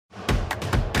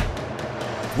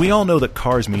We all know that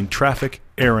cars mean traffic,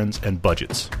 errands, and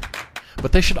budgets.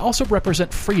 But they should also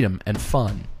represent freedom and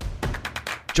fun.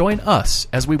 Join us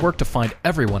as we work to find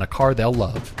everyone a car they'll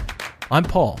love. I'm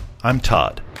Paul. I'm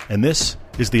Todd, and this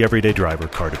is the Everyday Driver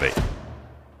Car Debate.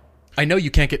 I know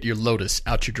you can't get your Lotus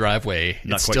out your driveway.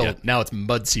 Not quite yet. Now it's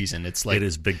mud season. It's like It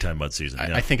is big time mud season.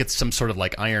 Yeah. I think it's some sort of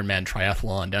like Ironman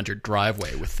triathlon down to your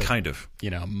driveway with the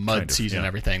mud season and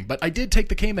everything. But I did take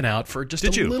the Cayman out for just a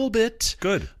little bit.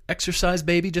 Good. Exercise,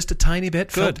 baby, just a tiny bit.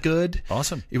 Felt good.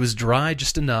 Awesome. It was dry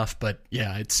just enough, but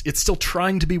yeah, it's still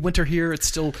trying to be winter here. It's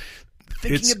still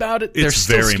thinking about it. There's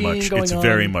still skiing going on.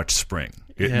 Very much spring.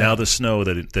 Now the snow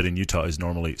that in Utah is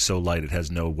normally so light it has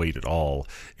no weight at all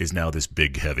is now this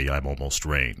big, heavy, I'm almost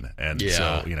rain. And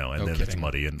so, then it's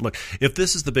muddy. And look, if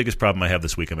this is the biggest problem I have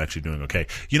this week, I'm actually doing okay.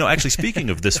 Actually,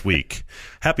 speaking of this week,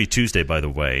 happy Tuesday, by the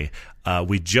way.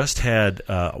 We just had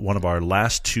one of our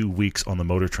last 2 weeks on the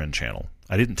Motor Trend channel.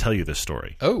 I didn't tell you this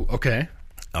story. Oh, okay.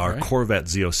 Our Corvette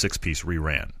Z06 piece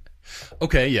reran.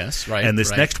 Okay, yes, right. And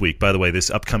this next week, by the way, this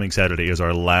upcoming Saturday is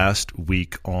our last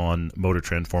week on Motor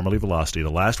Trend, formerly Velocity,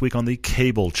 the last week on the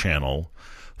cable channel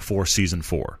for Season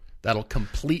 4. That'll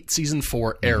complete Season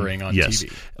 4 airing on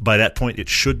TV. By that point, it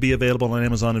should be available on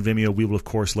Amazon and Vimeo. We will, of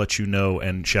course, let you know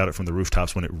and shout it from the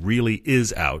rooftops when it really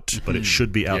is out, but it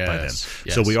should be out by then.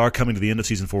 Yes. So we are coming to the end of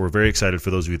Season 4. We're very excited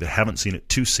for those of you that haven't seen it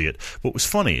to see it. What was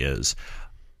funny is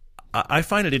I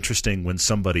find it interesting when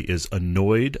somebody is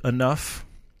annoyed enough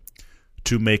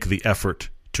to make the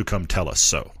effort to come tell us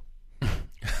so.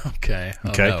 Okay.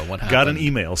 Okay. No, what happened? Got an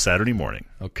email Saturday morning.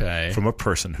 Okay. From a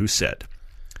person who said,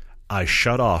 "I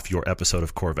shut off your episode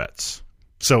of Corvettes."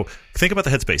 So think about the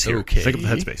headspace here. Okay. Think about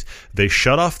the headspace. They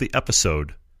shut off the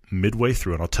episode midway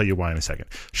through, and I'll tell you why in a second.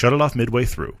 Shut it off midway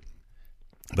through.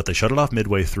 But they shut it off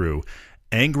midway through,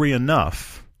 angry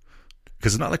enough,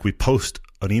 because it's not like we post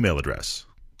an email address.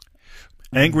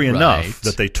 Angry enough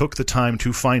that they took the time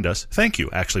to find us. Thank you,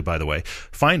 actually, by the way.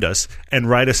 Find us and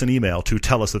write us an email to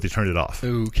tell us that they turned it off.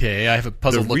 Okay, I have a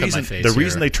puzzled look on my face. The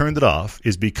reason they turned it off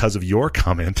is because of your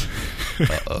comment.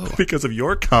 Because of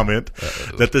your comment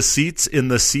that the seats in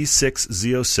the C6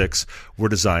 Z06 were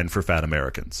designed for fat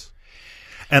Americans.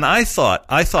 And I thought,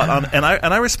 and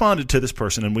I responded to this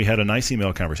person, and we had a nice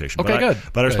email conversation. Okay, good.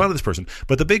 But I responded to this person.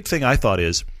 But the big thing I thought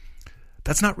is,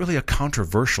 that's not really a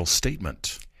controversial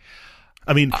statement.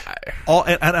 I mean,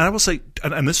 and I will say,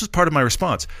 and this is part of my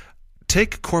response,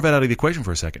 take Corvette out of the equation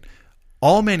for a second.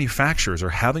 All manufacturers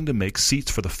are having to make seats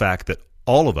for the fact that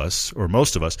all of us, or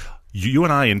most of us, you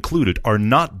and I included, are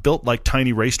not built like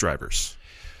tiny race drivers.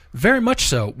 Very much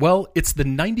so. Well, it's the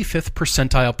 95th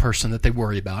percentile person that they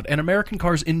worry about, and American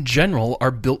cars in general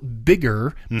are built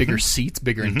bigger seats,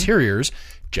 bigger interiors.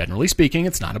 Generally speaking,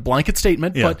 it's not a blanket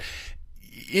statement, but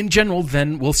in general,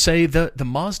 then we'll say the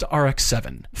Mazda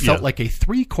RX-7 felt like a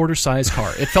 3/4 size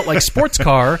car. It felt like sports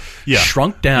car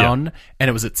shrunk down, and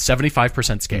it was at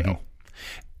 75% scale.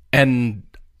 And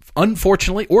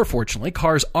unfortunately or fortunately,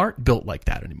 cars aren't built like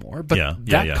that anymore. But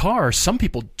that car, some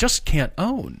people just can't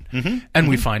own. And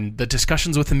we find the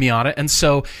discussions with the Miata. And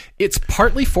so it's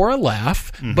partly for a laugh,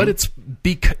 but it's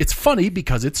funny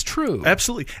because it's true.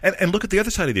 Absolutely. And look at the other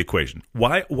side of the equation.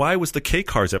 Why was the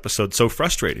K-Cars episode so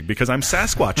frustrating? Because I'm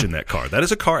Sasquatch in that car. That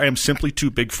is a car I am simply too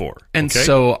big for. And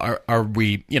so are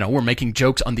we, we're making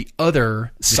jokes on the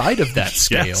other side of that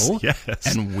scale. Yes.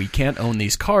 And we can't own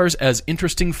these cars as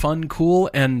interesting, fun, cool,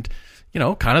 and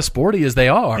kind of sporty as they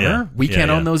are. We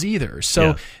can't own those either.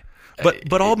 So,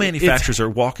 but all manufacturers are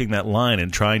walking that line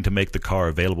and trying to make the car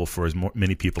available for as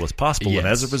many people as possible. And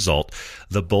as a result,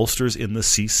 the bolsters in the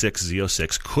C6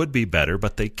 Z06 could be better,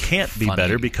 but they can't be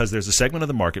better because there's a segment of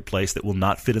the marketplace that will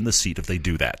not fit in the seat if they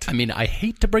do that. I mean, I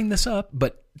hate to bring this up,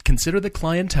 but consider the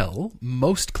clientele,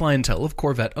 most clientele of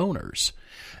Corvette owners.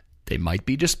 They might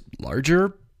be just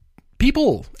larger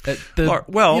people at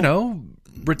the,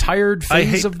 retired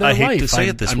phase of their life. I hate to say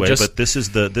it this way, but this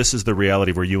is the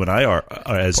reality where you and I are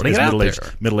as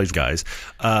middle-aged guys.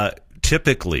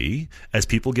 Typically, as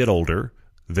people get older,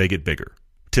 they get bigger.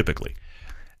 Typically,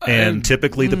 and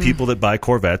typically the people that buy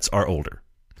Corvettes are older.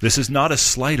 This is not a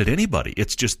slight at anybody.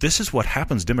 It's just this is what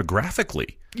happens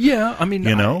demographically. Yeah, I mean,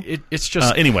 it's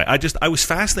just anyway. I was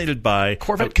fascinated by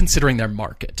Corvette considering their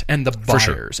market and the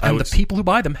buyers and the people who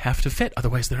buy them have to fit.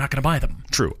 Otherwise, they're not going to buy them.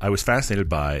 True. I was fascinated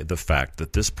by the fact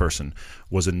that this person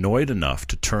was annoyed enough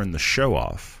to turn the show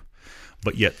off,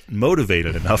 but yet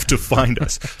motivated enough to find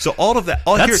us. So all of that.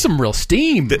 That's some real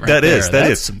steam. That is.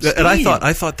 And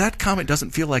I thought that comment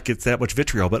doesn't feel like it's that much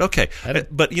vitriol, but okay.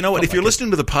 But you know what? If you're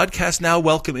listening to the podcast now,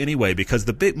 welcome anyway, because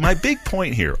my big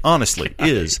point here, honestly,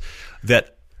 is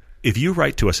that if you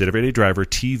write to us at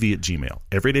everydaydrivertv@gmail.com,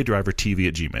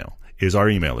 everydaydrivertv@gmail.com, is our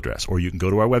email address. Or you can go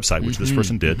to our website, which this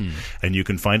person did, and you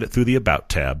can find it through the About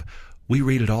tab. We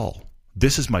read it all.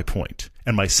 This is my point.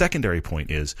 And my secondary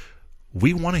point is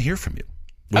we want to hear from you.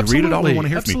 We read it all. We want to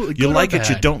hear from you. You like it,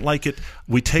 you don't like it.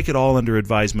 We take it all under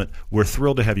advisement. We're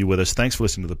thrilled to have you with us. Thanks for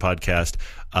listening to the podcast.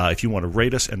 If you want to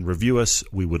rate us and review us,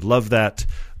 we would love that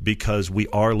because we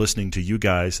are listening to you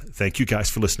guys. Thank you guys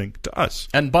for listening to us.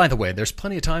 And by the way, there's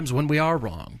plenty of times when we are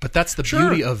wrong, but that's the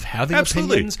beauty of having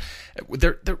opinions.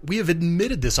 We have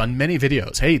admitted this on many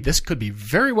videos. Hey, this could be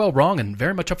very well wrong and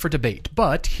very much up for debate,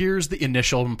 but here's the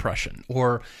initial impression,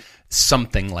 or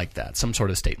something like that, some sort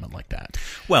of statement like that.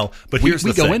 Well, but we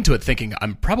go into it thinking,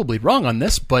 I'm probably wrong on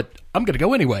this, but I'm going to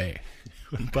go anyway.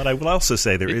 But I will also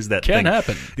say there is that can thing.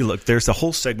 Happen. Look, there's a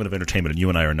whole segment of entertainment, and you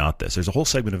and I are not this. There's a whole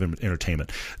segment of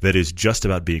entertainment that is just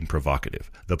about being provocative.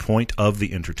 The point of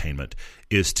the entertainment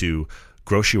is to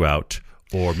gross you out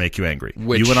or make you angry.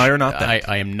 Which you and I are not that.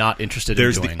 I am not interested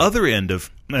There's in doing. the other end of,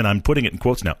 and I'm putting it in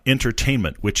quotes now,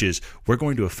 entertainment, which is we're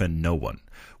going to offend no one,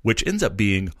 which ends up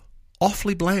being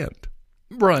awfully bland.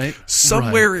 Right.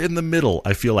 Somewhere in the middle,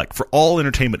 I feel like, for all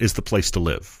entertainment is the place to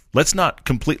live. Let's not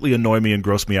completely annoy me and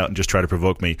gross me out and just try to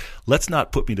provoke me. Let's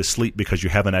not put me to sleep because you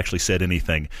haven't actually said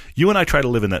anything. You and I try to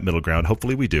live in that middle ground.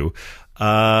 Hopefully we do.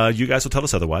 You guys will tell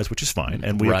us otherwise, which is fine.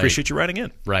 And we appreciate you writing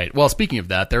in. Right. Well, speaking of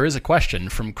that, there is a question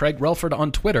from Craig Relford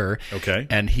on Twitter. Okay.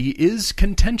 And he is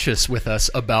contentious with us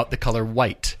about the color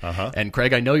white. And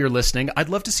Craig, I know you're listening. I'd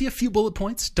love to see a few bullet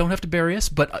points. Don't have to bury us,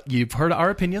 but you've heard our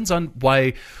opinions on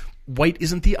why white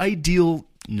isn't the ideal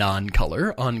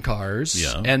non-color on cars.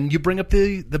 Yeah. And you bring up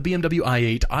the BMW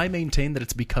i8. I maintain that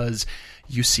it's because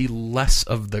you see less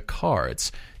of the car.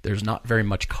 There's not very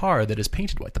much car that is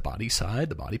painted white. The body side,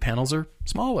 the body panels are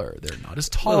smaller. They're not as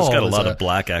tall. Well, it's got a lot of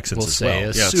black accents as well.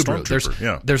 Yeah,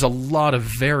 Subaru. There's a lot of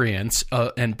variance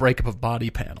and breakup of body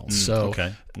panels. So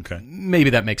okay. Maybe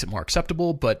that makes it more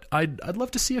acceptable, but I'd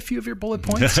love to see a few of your bullet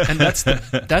points. And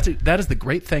that is the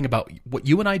great thing about what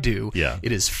you and I do. Yeah.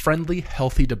 It is friendly,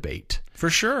 healthy debate. For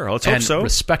sure. Let's hope so.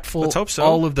 Respectful. Let's hope so.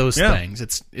 All of those things.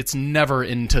 It's never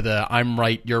into the I'm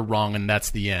right, you're wrong, and that's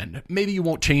the end. Maybe you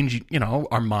won't change,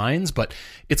 our minds, but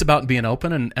it's about being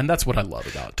open, and that's what I love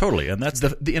about. Totally, and that's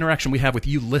the interaction we have with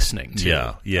you listening too.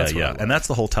 Yeah. And that's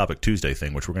the whole Topic Tuesday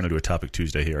thing, which we're going to do a Topic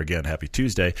Tuesday here again. Happy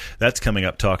Tuesday. That's coming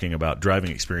up, talking about driving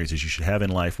experiences you should have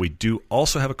in life. We do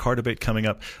also have a car debate coming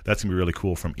up. That's going to be really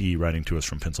cool, from E writing to us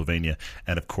from Pennsylvania,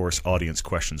 and of course, audience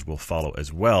questions will follow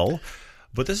as well.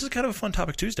 But this is kind of a fun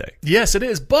Topic Tuesday. Yes, it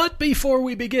is. But before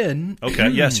we begin... Okay,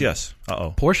 yes.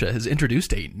 Uh-oh. Porsche has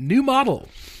introduced a new model.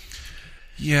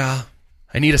 Yeah.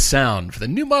 I need a sound for the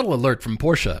new model alert from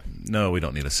Porsche. No, we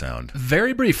don't need a sound.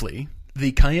 Very briefly,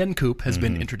 the Cayenne Coupe has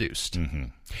been introduced.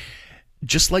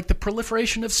 Just like the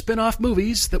proliferation of spin-off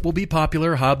movies that will be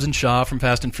popular, Hobbs and Shaw from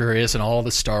Fast and Furious and all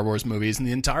the Star Wars movies and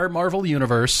the entire Marvel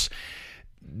universe,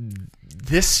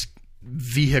 this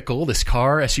vehicle, this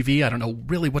car, SUV, I don't know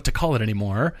really what to call it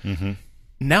anymore,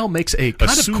 now makes a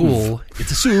kind of cool...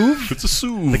 It's a SUV. It's a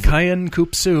SUV. The Cayenne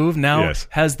Coupe SUV now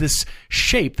has this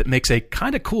shape that makes a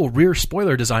kind of cool rear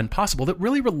spoiler design possible that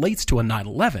really relates to a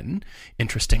 911,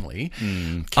 interestingly.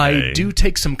 I do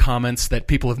take some comments that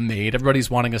people have made. Everybody's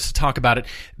wanting us to talk about it.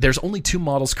 There's only two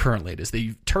models currently. It is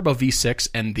the Turbo V6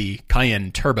 and the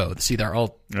Cayenne Turbo. See, they're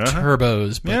all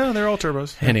turbos. But yeah, they're all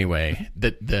turbos. Anyway,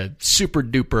 the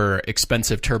super-duper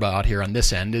expensive turbo out here on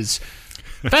this end is...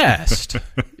 fast.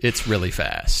 It's really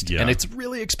fast. And it's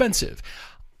really expensive.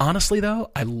 Honestly, though,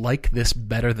 I like this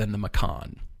better than the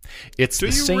Macan. It's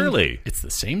the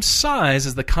same size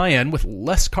as the Cayenne with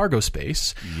less cargo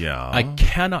space. Yeah. I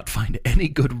cannot find any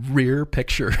good rear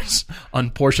pictures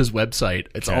on Porsche's website.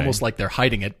 It's almost like they're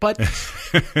hiding it. But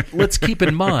let's keep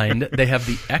in mind they have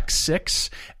the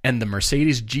X6 and the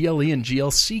Mercedes GLE and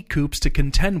GLC coupes to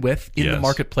contend with in the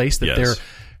marketplace that they're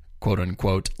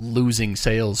quote-unquote losing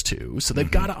sales to. So they've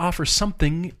got to offer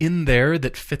something in there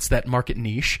that fits that market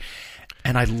niche.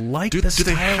 And I like this. Do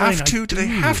they have to? Do they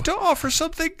have to offer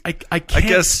something? I can't. I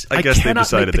guess they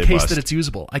decided make the case must. that it's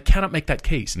usable. I cannot make that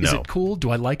case. No. Is it cool? Do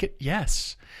I like it?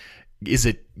 Yes. Is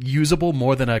it usable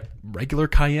more than a regular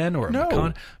Cayenne or a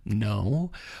Macan?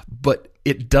 No. But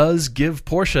it does give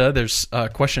Porsche, there's a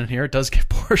question here, it does give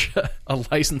Porsche a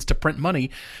license to print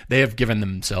money. They have given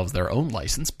themselves their own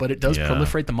license, but it does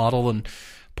proliferate the model, and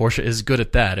Porsche is good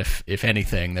at that. If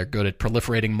anything, they're good at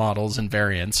proliferating models and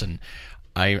variants, and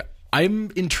I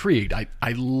I'm intrigued.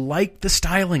 I like the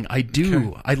styling. I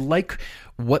do. Okay. I like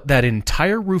what that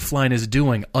entire roofline is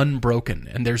doing unbroken,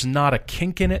 and there's not a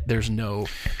kink in it. There's no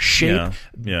shape.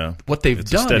 Yeah. What they've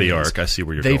done a steady is arc. I see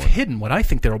where you're going. They've hidden what I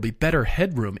think there will be better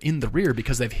headroom in the rear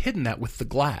because they've hidden that with the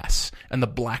glass and the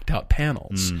blacked out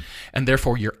panels. And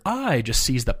therefore your eye just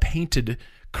sees the painted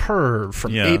curve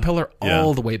from A-pillar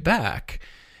all the way back.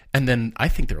 And then I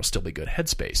think there will still be good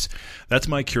headspace. That's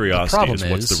my curiosity. Is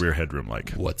what's the rear headroom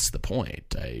like? What's the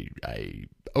point?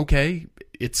 Okay.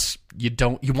 It's you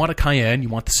want a Cayenne, you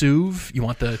want the SUV, you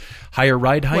want the higher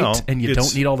ride height, and you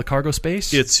don't need all the cargo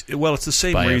space. It's the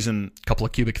same reason. A couple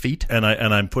of cubic feet, and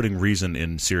I'm putting reason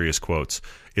in serious quotes.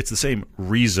 It's the same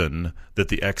reason that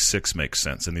the X6 makes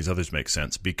sense and these others make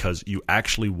sense because you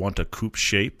actually want a coupe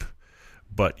shape,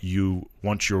 but you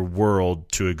want your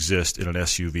world to exist in an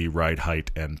SUV ride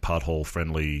height and pothole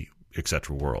friendly,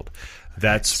 etc. world.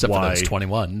 That's except why for those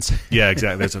 21s. Yeah,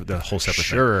 exactly. That's a whole separate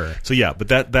thing. So yeah,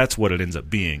 but that's what it ends up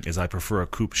being. Is I prefer a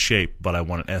coupe shape, but I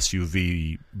want an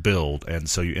SUV build, and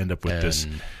so you end up with this.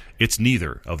 It's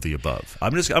neither of the above.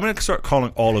 I'm going to start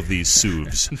calling all of these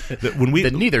SUVs. When we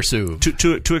the neither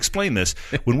SUV. To explain this,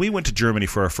 when we went to Germany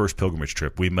for our first pilgrimage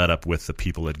trip, we met up with the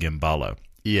people at Gimbala.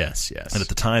 Yes. And at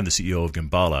the time, the CEO of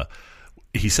Gimbala,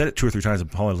 he said it 2 or 3 times, and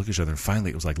Paul and I looked at each other, and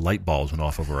finally it was like light bulbs went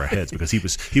off over our heads because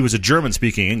he was a German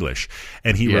speaking English,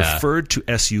 and he referred to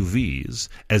SUVs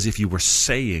as if you were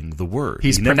saying the word.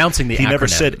 He's pronouncing the acronym. He never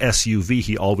said SUV.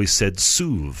 He always said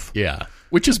SUV. Yeah,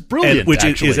 which is brilliant.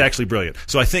 Is actually brilliant.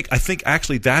 So I think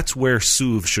actually that's where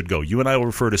SUVs should go. You and I will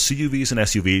refer to CUVs and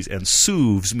SUVs, and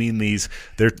SUVs mean these.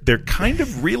 They're kind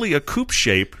of really a coupe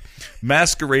shape,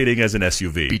 masquerading as an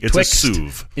SUV. It's a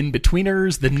SUV.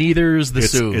 In-betweeners, the neithers, the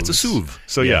SUVs. It's a SUV.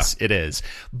 So yes, it is.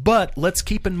 But let's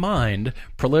keep in mind,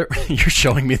 you're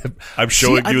showing me the... I'm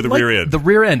showing you the rear end. The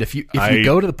rear end. If you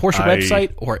go to the Porsche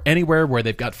website or anywhere where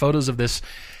they've got photos of this,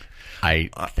 I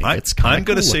think it's kind of I'm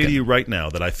going to say to you right now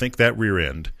that I think that rear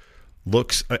end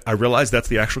looks... I realize that's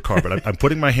the actual car, but I'm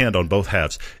putting my hand on both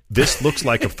halves. This looks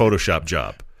like a Photoshop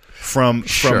job. From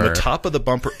the top of the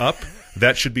bumper up...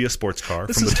 That should be a sports car.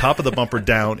 From the top of the bumper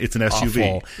down, it's an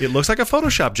SUV. Awful. It looks like a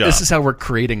Photoshop job. This is how we're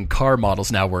creating car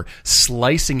models now. We're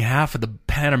slicing half of the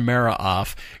Panamera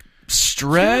off,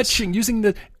 stretching, using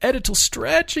the Edital,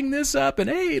 stretching this up, and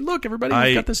hey, look, everybody,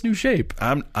 we've got this new shape.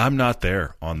 I'm not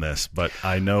there on this, but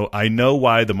I know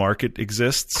why the market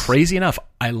exists. Crazy enough,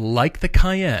 I like the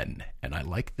Cayenne, and I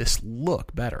like this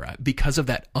look better because of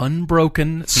that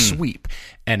unbroken sweep,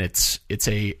 and it's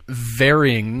a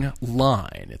varying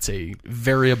line. It's a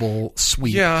variable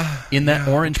sweep in that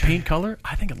orange paint color.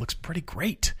 I think it looks pretty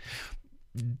great.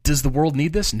 Does the world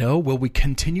need this? No. Will we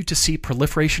continue to see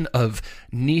proliferation of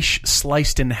niche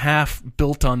sliced in half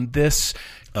built on this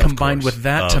combined with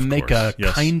that to make a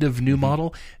kind of new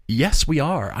model? Yes, we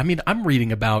are. I mean, I'm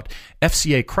reading about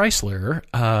FCA Chrysler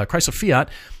Fiat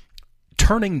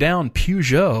turning down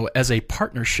Peugeot as a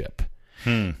partnership.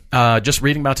 Just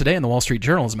reading about today in the Wall Street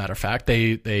Journal, as a matter of fact,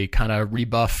 they kind of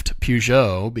rebuffed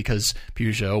Peugeot because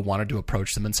Peugeot wanted to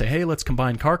approach them and say, hey, let's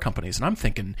combine car companies. And I'm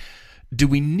thinking, do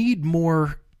we need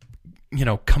more,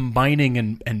 combining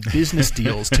and business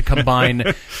deals to combine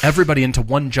everybody into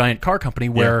one giant car company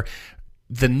where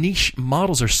the niche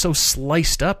models are so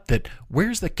sliced up that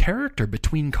where's the character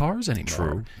between cars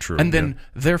anymore? True. And then,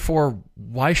 therefore,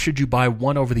 why should you buy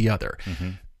one over the other?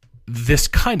 This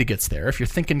kind of gets there. If you're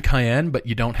thinking Cayenne, but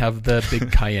you don't have the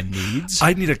big Cayenne needs.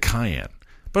 I need a Cayenne,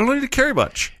 but I don't need to carry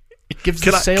much. It gives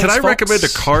the sales Can I recommend a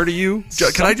car to you?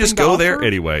 Can I just go there?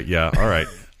 Anyway, yeah, all right.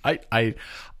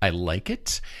 I like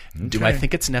it. Okay. Do I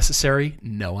think it's necessary?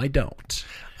 No, I don't.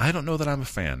 I don't know that I'm a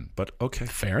fan, but okay.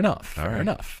 Fair enough. Fair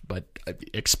enough. But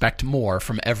expect more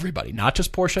from everybody. Not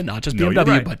just Porsche, not just BMW, you're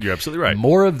right. but you're absolutely right.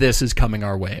 More of this is coming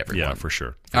our way, everyone. Yeah, for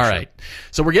sure. All right.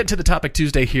 So we're getting to the Topic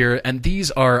Tuesday here, and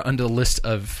these are under the list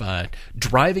of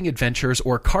driving adventures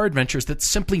or car adventures that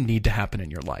simply need to happen in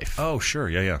your life. Oh, sure.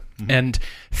 Yeah. And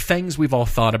things we've all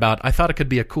thought about. I thought it could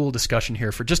be a cool discussion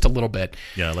here for just a little bit.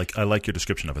 Yeah, I like your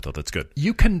description of it, though. That's good.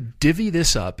 You can divvy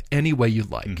this up any way you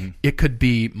like. It could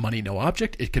be money, no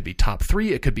object. It could be top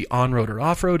 3. It could be on-road or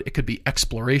off-road. It could be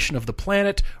exploration of the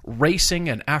planet, racing,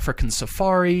 an African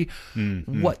safari.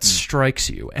 What strikes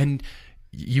you? And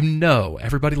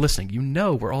everybody listening,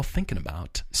 we're all thinking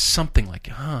about something like,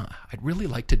 I'd really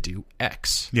like to do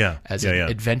X as an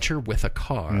adventure with a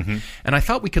car. And I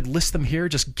thought we could list them here,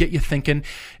 just get you thinking.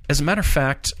 As a matter of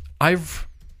fact, I've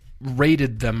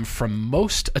rated them from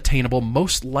most attainable,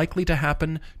 most likely to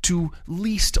happen, to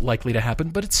least likely to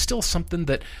happen, but it's still something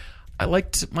that I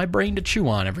liked my brain to chew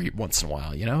on every once in a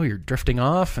while. You're drifting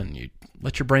off and you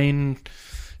let your brain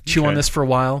chew on this for a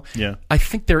while. Yeah. I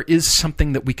think there is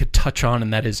something that we could touch on,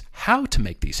 and that is how to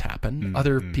make these happen.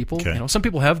 Other people, some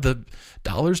people have the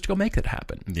dollars to go make it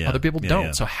happen. Yeah. Other people don't.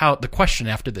 Yeah. So the question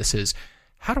after this is,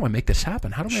 how do I make this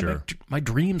happen? How do I make my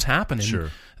dreams happen in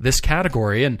this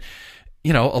category? And a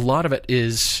lot of it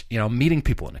is, meeting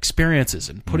people and experiences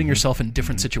and putting yourself in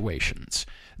different situations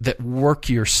that work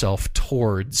yourself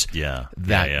towards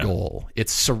that goal.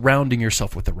 It's surrounding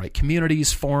yourself with the right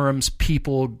communities, forums,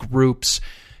 people, groups.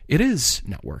 It is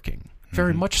networking,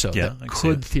 very much so. Yeah, that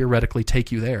could theoretically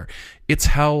take you there. It's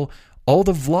how all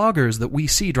the vloggers that we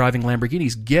see driving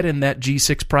Lamborghinis get in that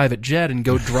G6 private jet and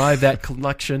go drive that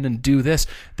collection and do this.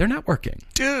 They're networking.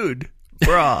 Dude.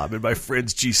 Bro, I'm in my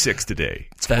friend's G6 today.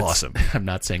 That's awesome. I'm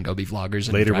not saying go be vloggers.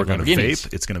 And later we're going to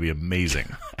vape. It's going to be amazing.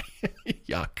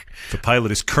 Yuck. The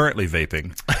pilot is currently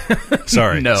vaping.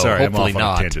 Sorry. Hopefully I'm off not.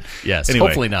 on a tangent. Yes, anyway,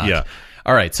 hopefully not. Yeah.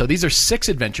 All right, so these are 6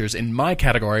 adventures in my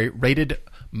category rated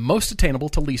most attainable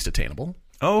to least attainable.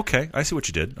 Oh, okay. I see what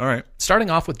you did. All right. Starting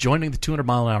off with joining the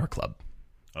 200-mile-an-hour club.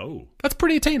 Oh. That's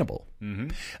pretty attainable.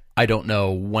 I don't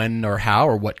know when or how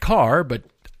or what car, but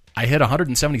I hit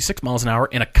 176 miles an hour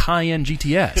in a Cayenne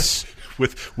GTS.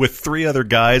 with 3 other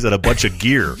guys and a bunch of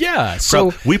gear. Yeah.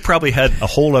 So we probably had a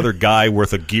whole other guy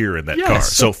worth of gear in that car.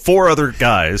 So 4 other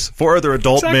guys, 4 other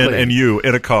adult men and you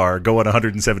in a car going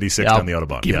 176 down the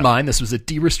Autobahn. Keep in mind, this was a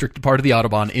de-restricted part of the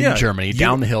Autobahn in Germany,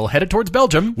 down the hill, headed towards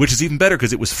Belgium. Which is even better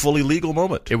because it was fully legal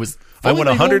moment. It was I went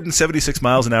 176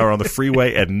 miles an hour on the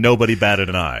freeway and nobody batted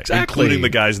an eye, including the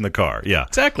guys in the car. Yeah.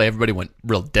 Exactly. Everybody went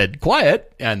real dead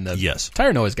quiet and the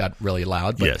tire noise got really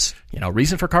loud. But,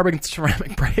 reason for carbon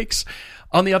ceramic brakes.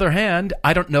 On the other hand,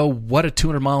 I don't know what a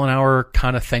 200-mile-an-hour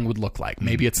kind of thing would look like.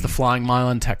 Maybe it's the Flying Mile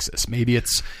in Texas. Maybe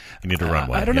it's... You need a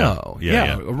runway. I don't know.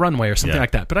 Yeah, a runway or something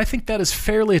like that. But I think that is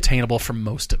fairly attainable for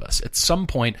most of us. At some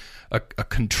point, a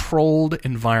controlled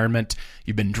environment,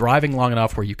 you've been driving long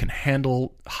enough where you can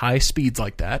handle high speeds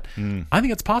like that. I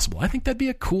think it's possible. I think that'd be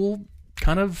a cool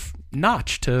kind of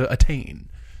notch to attain.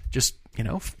 Just...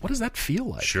 what does that feel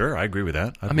like? Sure, I agree with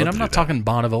that. I'm not talking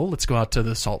Bonneville. Let's go out to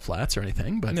the Salt Flats or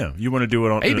anything. But no, you want to do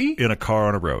it in a car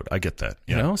on a road. I get that.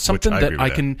 Yeah. Something that I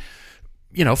can,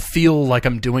 feel like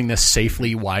I'm doing this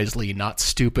safely, wisely, not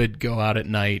stupid. Go out at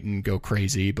night and go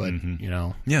crazy, but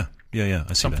Yeah. I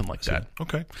see something like that.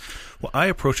 Okay. Well, I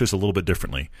approach this a little bit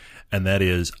differently, and that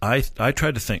is I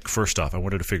tried to think. First off, I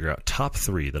wanted to figure out top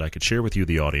 3 that I could share with you,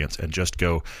 the audience, and just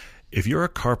go. If you're a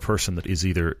car person that is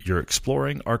either you're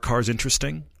exploring are cars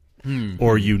interesting,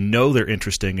 or they're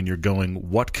interesting and you're going,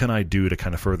 what can I do to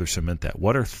kind of further cement that?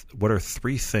 What are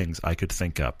 3 things I could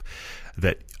think up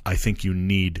that I think you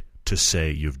need to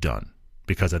say you've done?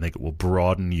 Because I think it will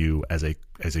broaden you as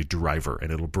a driver,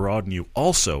 and it'll broaden you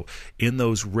also in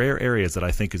those rare areas that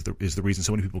I think is the reason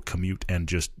so many people commute and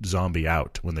just zombie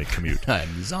out when they commute.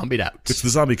 Zombied out. It's the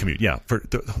zombie commute, yeah. For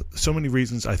so many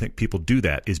reasons I think people do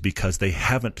that is because they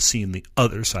haven't seen the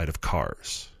other side of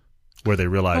cars, where they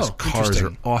realize cars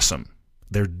are awesome.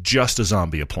 They're just a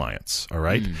zombie appliance, all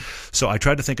right? So I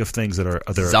tried to think of things that are...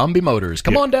 Zombie Motors.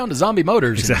 Come on down to Zombie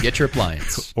Motors and get your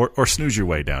appliance. or snooze your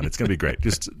way down. It's going to be great.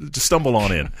 Just stumble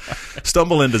on in.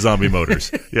 Stumble into Zombie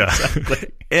Motors. Yeah. Exactly.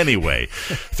 Anyway,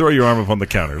 throw your arm up on the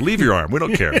counter. Leave your arm. We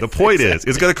don't care. The point is,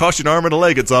 it's going to cost you an arm and a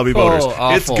leg at Zombie Motors.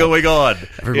 Awful. It's going on.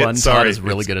 Everyone, Todd is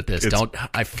really good at this.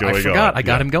 I forgot. I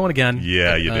got him going again.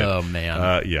 Yeah, you did. Oh,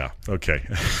 man. Yeah. Okay.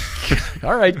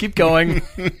 All right, keep going.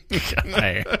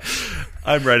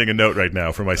 I'm writing a note right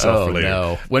now for myself for later.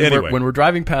 No. When we're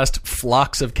driving past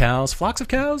flocks of cows. Flocks of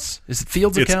cows? Is it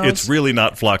fields of cows? It's really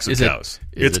not flocks of cows.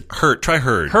 It's herd. Try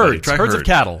herd. Herds. Herds of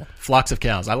cattle. Flocks of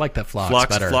cows. I like that flocks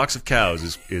better. Flocks of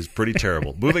cows is pretty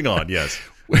terrible. Moving on, yes.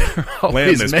 We're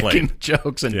always making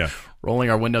jokes and rolling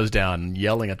our windows down and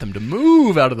yelling at them to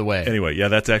move out of the way. Anyway,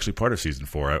 that's actually part of season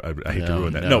 4. I hate to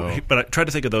ruin that. No, but I tried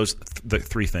to think of the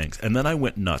 3 things. And then I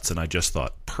went nuts and I just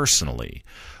thought, personally,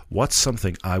 what's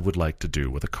something I would like to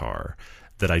do with a car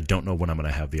that I don't know when I'm going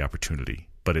to have the opportunity?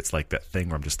 But it's like that thing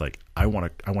where I'm just like, I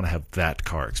want to have that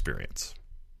car experience.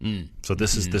 So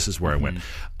this is where I went.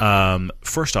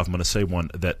 First off, I'm going to say one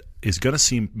that is going to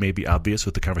seem maybe obvious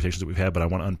with the conversations that we've had, but I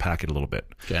want to unpack it a little bit.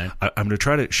 Okay. I'm going to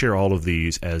try to share all of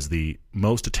these as the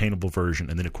most attainable version,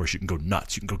 and then of course you can go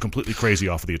nuts. You can go completely crazy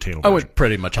off of the attainable version. I would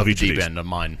pretty much have the deep end of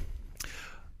mine.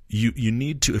 You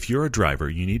need to, if you're a driver,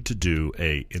 you need to do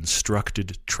a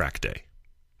instructed track day.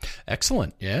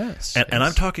 Excellent. Yes. And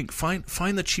I'm talking find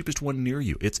the cheapest one near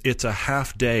you. It's a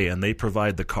half day and they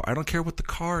provide the car. I don't care what the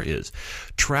car is.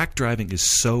 Track driving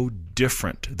is so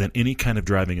different than any kind of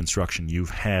driving instruction you've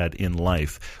had in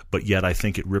life, but yet I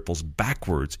think it ripples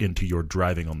backwards into your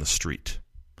driving on the street.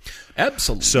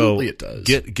 Absolutely, it does.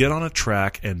 Get on a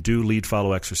track and do lead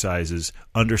follow exercises.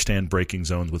 Understand braking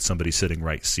zones with somebody sitting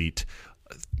right seat.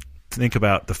 Think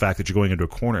about the fact that you're going into a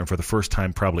corner, and for the first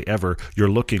time probably ever, you're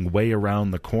looking way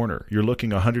around the corner. You're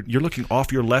looking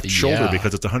off your left shoulder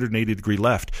because it's 180 degree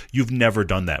left. You've never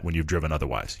done that when you've driven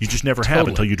otherwise. You just never have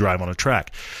until you drive on a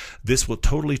track. This will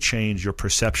totally change your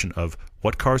perception of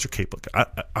what cars are capable.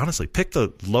 Honestly, pick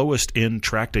the lowest end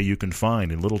track day you can find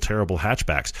in little terrible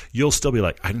hatchbacks. You'll still be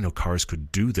like, I didn't know cars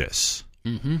could do this.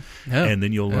 Mm-hmm. Yeah. And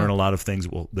then you'll learn a lot of things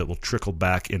that will trickle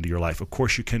back into your life. Of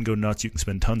course, you can go nuts. You can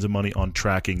spend tons of money on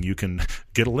tracking. You can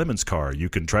get a Lemons car. You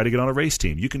can try to get on a race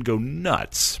team. You can go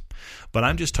nuts. But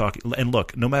I'm just talking. And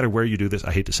look, no matter where you do this,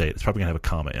 I hate to say it, it's probably going to have a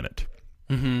comma in it.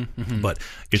 Mm-hmm, mm-hmm. But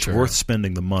it's worth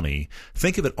spending the money.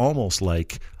 Think of it almost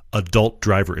like adult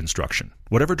driver instruction.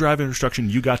 Whatever driver instruction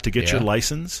you got to get your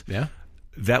license. Yeah.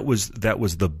 That was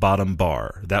the bottom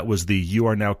bar. That was the you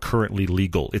are now currently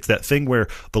legal. It's that thing where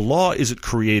the law isn't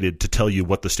created to tell you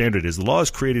what the standard is. The law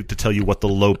is created to tell you what the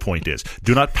low point is.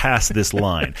 Do not pass this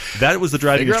line. That was the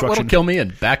driving instruction. Figure out what'll kill me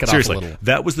and back it Seriously, off a little.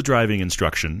 That was the driving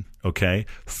instruction, okay,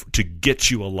 to get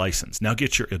you a license. Now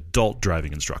get your adult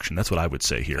driving instruction. That's what I would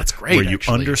say here. That's great, where you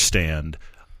actually. understand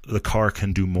the car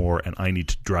can do more and I need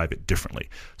to drive it differently.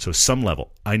 So some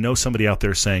level. I know somebody out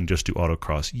there saying just do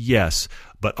autocross. Yes,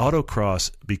 but autocross,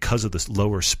 because of the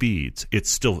lower speeds,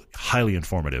 it's still highly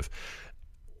informative.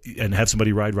 And have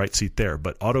somebody ride right seat there.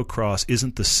 But autocross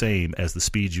isn't the same as the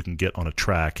speeds you can get on a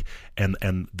track. And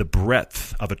the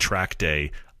breadth of a track day,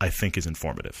 I think, is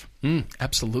informative.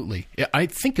 Absolutely. Yeah, I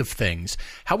think of things.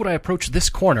 How would I approach this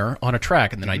corner on a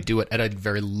track? And then I do it at a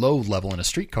very low level in a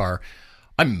street car.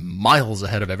 I'm miles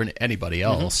ahead of anybody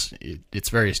else. It's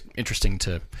very interesting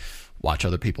to watch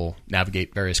other people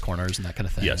navigate various corners and that kind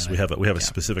of thing. Yes, we have a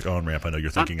specific on-ramp I know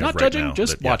you're thinking not of right judging, now.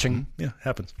 Just watching. Yeah,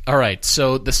 happens. All right,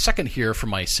 so the second here for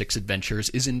my 6 adventures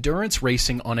is endurance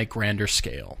racing on a grander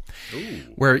scale,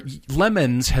 where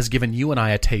Lemons has given you and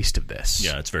I a taste of this.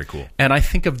 Yeah, it's very cool. And I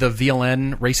think of the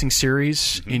VLN racing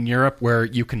series in Europe, where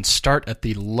you can start at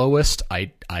the lowest.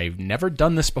 I've never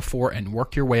done this before, and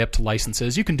work your way up to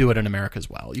licenses. You can do it in America as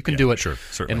well. You can do it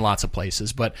in lots of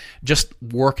places, but just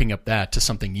working up that to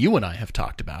something you and I have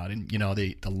talked about, and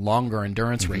the longer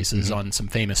endurance races on some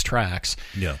famous tracks.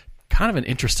 Yeah, kind of an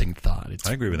interesting thought. It's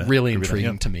I agree with that. Really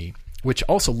intriguing to me. Which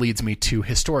also leads me to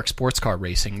historic sports car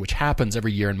racing, which happens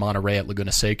every year in Monterey at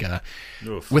Laguna Seca.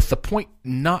 Oof. With the point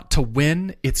not to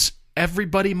win, it's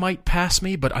everybody might pass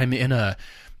me, but I'm in a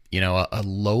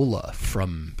Lola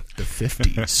from the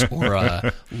 50s or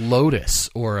a Lotus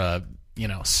or a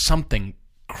something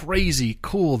crazy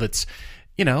cool that's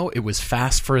it was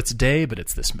fast for its day, but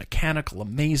it's this mechanical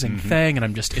amazing thing, and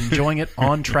I'm just enjoying it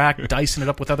on track, dicing it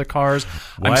up with other cars.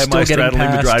 Why am I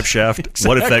straddling the drive shaft? Exactly.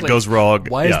 What if that goes wrong?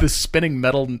 Why is this spinning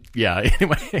metal? Yeah,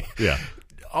 anyway. Yeah.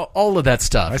 All of that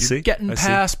stuff. You're getting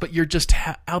past, but you're just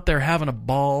out there having a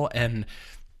ball, and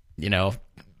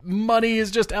money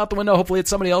is just out the window. Hopefully it's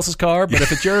somebody else's car, but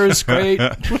if it's yours, great.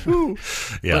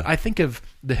 Yeah. But I think of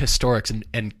the historics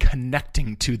and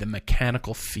connecting to the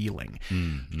mechanical feeling.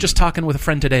 Just talking with a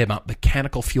friend today about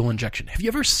mechanical fuel injection. Have you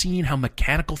ever seen how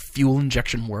mechanical fuel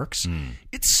injection works?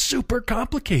 It's super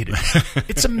complicated.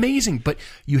 It's amazing, but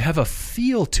you have a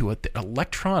feel to it that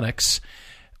electronics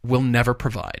will never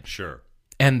provide. Sure.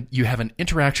 And you have an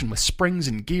interaction with springs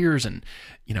and gears and,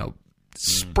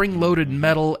 spring-loaded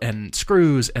metal and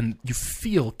screws, and you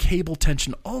feel cable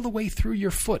tension all the way through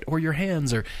your foot or your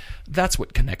hands. That's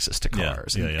what connects us to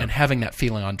cars. And having that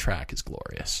feeling on track is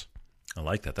glorious. I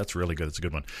like that. That's really good. It's a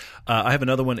good one. I have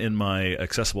another one in my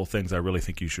accessible things I really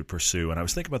think you should pursue, and I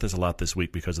was thinking about this a lot this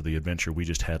week because of the adventure we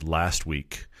just had last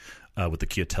week with the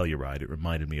Kia Telluride. It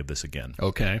reminded me of this again.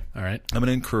 Okay. All right. I'm going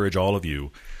to encourage all of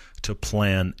you to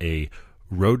plan a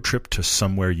road trip to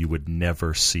somewhere you would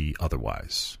never see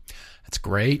otherwise. That's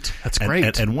great. That's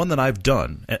great. And one that I've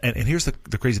done, and here's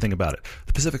the crazy thing about it.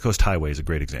 The Pacific Coast Highway is a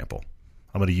great example.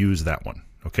 I'm going to use that one.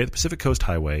 Okay, the Pacific Coast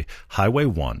Highway, Highway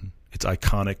 1, it's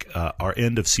iconic. Our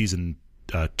end of season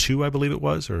 2, I believe it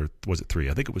was, or was it 3?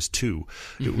 I think it was 2.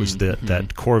 It was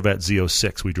that Corvette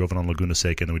Z06. We drove it on Laguna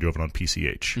Seca, and then we drove it on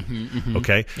PCH.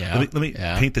 Okay? Yeah. Let me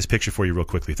paint this picture for you real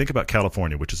quickly. Think about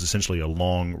California, which is essentially a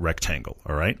long rectangle,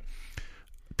 all right?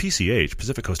 PCH,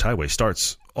 Pacific Coast Highway,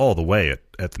 starts all the way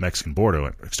at the Mexican border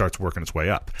and it starts working its way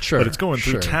up. Sure. But it's going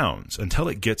through towns until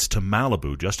it gets to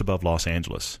Malibu, just above Los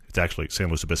Angeles. It's actually San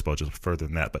Luis Obispo, just further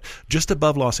than that. But just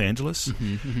above Los Angeles,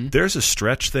 there's a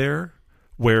stretch there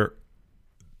where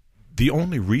the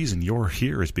only reason you're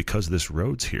here is because this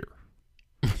road's here.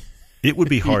 It would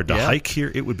be hard to hike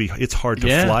here. It's hard to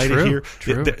fly to here.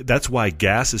 True. That's why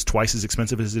gas is twice as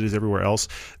expensive as it is everywhere else.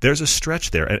 There's a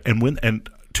stretch there, and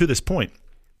to this point,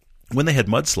 when they had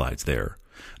mudslides there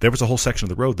was a whole section of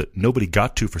the road that nobody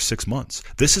got to for 6 months.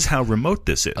 This is how remote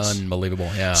this is. Unbelievable.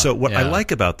 Yeah. So what I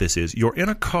like about this is you're in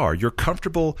a car, you're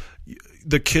comfortable.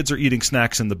 The kids are eating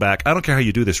snacks in the back. I don't care how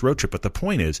you do this road trip, but the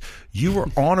point is you are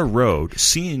on a road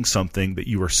seeing something that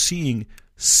you are seeing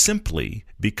simply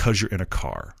because you're in a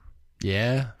car.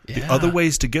 Yeah. The other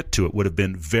ways to get to it would have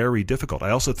been very difficult. I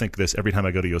also think this every time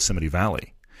I go to Yosemite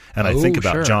Valley. And I think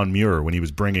about John Muir when he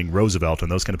was bringing Roosevelt and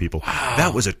those kind of people. Wow.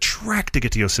 That was a trek to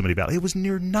get to Yosemite Valley. It was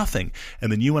near nothing. And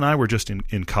then you and I were just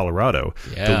in Colorado,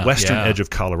 the western edge of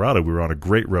Colorado. We were on a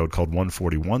great road called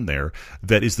 141 there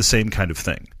that is the same kind of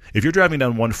thing. If you're driving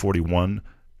down 141,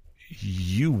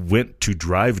 you went to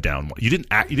drive down. You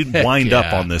didn't wind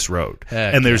up on this road.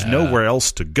 And there's nowhere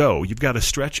else to go. You've got a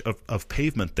stretch of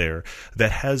pavement there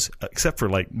that has, except for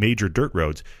like major dirt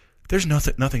roads, there's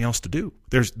nothing else to do.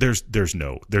 There's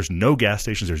no gas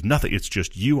stations. There's nothing. It's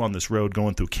just you on this road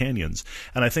going through canyons.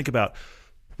 And I think about,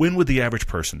 when would the average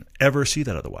person ever see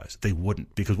that otherwise? They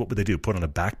wouldn't, because what would they do? Put on a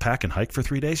backpack and hike for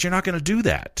 3 days? You're not going to do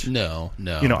that. No.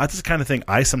 That's the kind of thing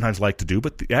I sometimes like to do,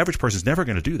 but the average person's never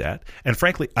going to do that. And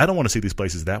frankly, I don't want to see these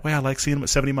places that way. I like seeing them at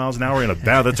 70 miles an hour.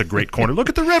 Wow, that's a great corner. Look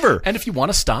at the river. And if you want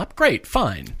to stop, great,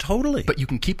 fine. Totally. But you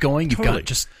can keep going. You've got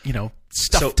just,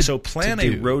 stuff to So plan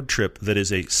a road trip that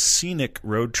is a scenic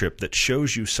road trip that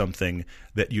shows you something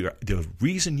that the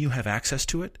reason you have access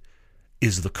to it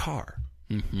is the car.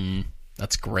 Mm-hmm.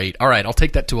 That's great. All right, I'll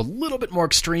take that to a little bit more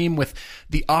extreme with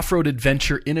the off-road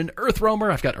adventure in an Earth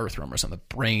Roamer. I've got Earth Roamers on the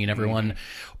brain, everyone.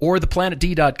 Or the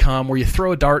PlanetD.com, where you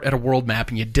throw a dart at a world map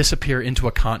and you disappear into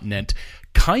a continent,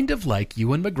 kind of like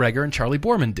Ewan McGregor and Charlie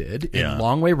Borman did in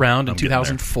Long Way Round in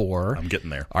 2004. I'm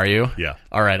getting there. Are you? Yeah.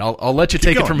 All right, I'll let you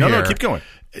take it from here. No, keep going.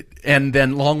 And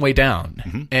then Long Way Down.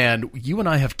 Mm-hmm. And you and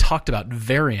I have talked about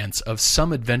variants of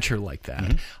some adventure like that.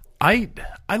 Mm-hmm.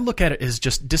 I look at it as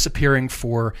just disappearing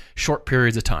for short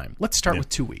periods of time. Let's start with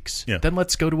 2 weeks. Yeah. Then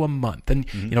let's go to a month and,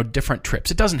 different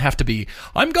trips. It doesn't have to be,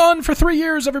 I'm gone for 3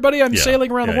 years, everybody. I'm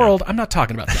sailing around the world. I'm not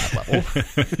talking about that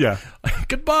level. Yeah.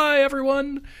 Goodbye,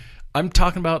 everyone. I'm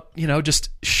talking about, just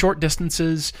short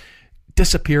distances,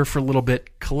 disappear for a little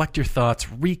bit, collect your thoughts,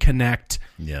 reconnect.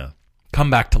 Yeah. Come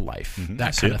back to life,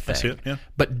 that kind of thing. I see it, yeah.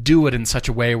 But do it in such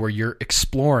a way where you're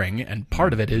exploring, and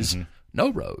part of it is no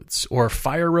roads or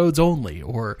fire roads only,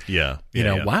 or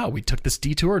wow, we took this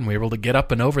detour and we were able to get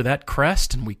up and over that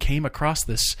crest and we came across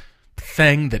this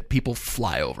thing that people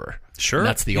fly over. Sure. And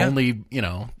that's the only,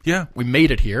 we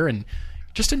made it here and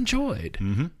just enjoyed.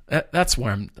 Mm-hmm. That's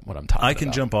what I'm talking about. I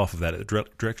can jump off of that. It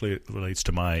directly relates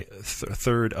to my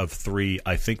third of three.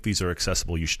 I think these are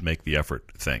accessible. You should make the effort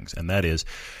things. And that is,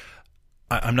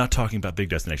 I'm not talking about big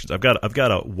destinations. I've got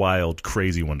a wild,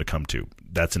 crazy one to come to.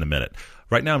 That's in a minute.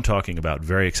 Right now I'm talking about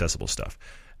very accessible stuff.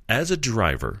 As a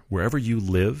driver, wherever you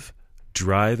live,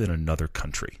 drive in another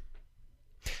country.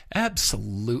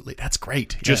 Absolutely. That's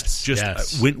great.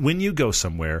 When you go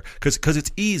somewhere, because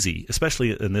it's easy,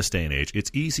 especially in this day and age,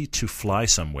 it's easy to fly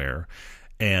somewhere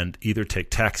and either take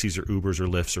taxis or Ubers or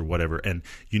Lyfts or whatever, and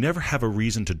you never have a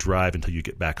reason to drive until you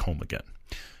get back home again.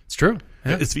 It's true.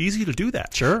 Yeah. It's easy to do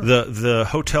that. Sure. The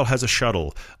hotel has a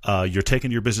shuttle. You're taking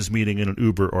your business meeting in an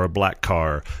Uber or a black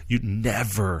car. You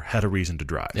never had a reason to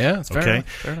drive. Yeah, it's fair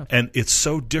enough. And it's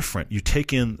so different. You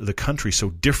take in the country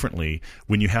so differently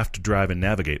when you have to drive and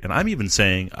navigate. And I'm even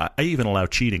saying, I even allow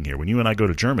cheating here. When you and I go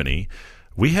to Germany,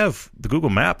 we have the Google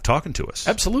map talking to us.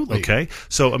 Absolutely. Okay?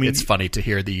 So, I mean, it's funny to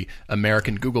hear the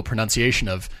American Google pronunciation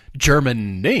of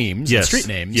German names and street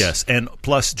names. Yes, and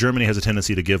plus Germany has a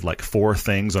tendency to give like 4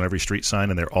 things on every street sign,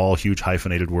 and they're all huge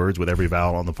hyphenated words with every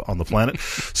vowel on the planet.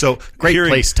 So great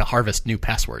place to harvest new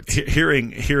passwords.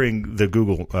 Hearing the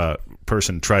Google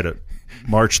person try to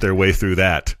march their way through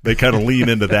that, they kind of lean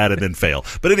into that and then fail.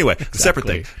 But anyway, separate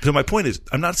thing. So my point is,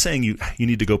 I'm not saying you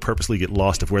need to go purposely get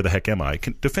lost of where the heck am I.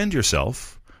 Defend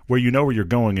yourself where you know where you're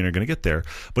going and you're going to get there,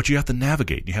 but you have to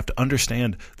navigate. You have to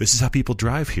understand this is how people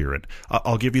drive here. And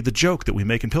I'll give you the joke that we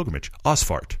make in Pilgrimage: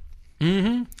 Osfart.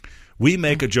 Mm-hmm. We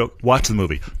make a joke. Watch the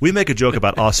movie. We make a joke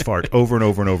about Osfart over and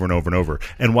over and over and over and over.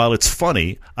 And while it's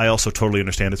funny, I also totally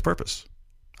understand its purpose.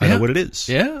 I know what it is.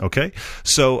 Yeah. Okay.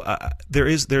 So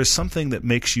there's something that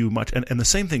makes you much, and the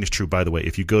same thing is true, by the way,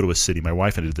 if you go to a city. My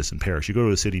wife and I did this in Paris. You go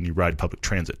to a city and you ride public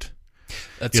transit.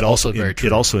 That's also very true.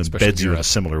 It also embeds you in a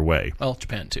similar way. Well,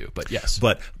 Japan too, but yes.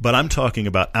 But I'm talking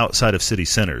about outside of city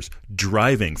centers,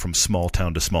 driving from small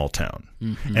town to small town.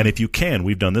 Mm-hmm. And if you can,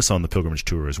 we've done this on the Pilgrimage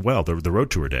Tour as well, the road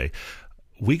tour day.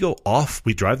 we go off.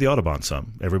 We drive the Autobahn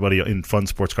some. Everybody in fun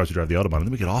sports cars, we drive the Autobahn, and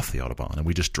then we get off the Autobahn, and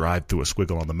we just drive through a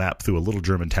squiggle on the map through a little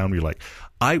German town where you're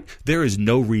like, there is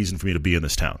no reason for me to be in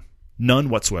this town. None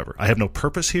whatsoever. I have no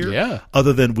purpose here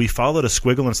other than we followed a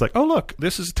squiggle, and it's like, oh, look,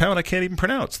 this is a town I can't even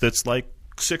pronounce. That's like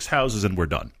 6 houses, and we're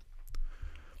done.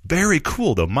 Very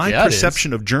cool, though. My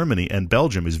perception of Germany and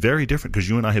Belgium is very different because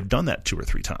you and I have done that 2 or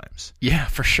 3 times. Yeah,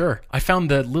 for sure. I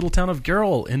found the little town of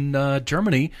Gerl in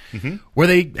Germany where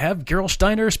they have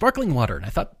Gerolsteiner sparkling water. And I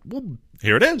thought, well,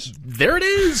 here it is. There it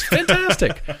is.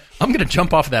 Fantastic. I'm going to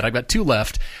jump off of that. I've got 2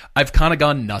 left. I've kind of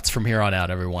gone nuts from here on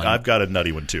out, everyone. I've got a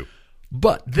nutty one, too.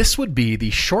 But this would be the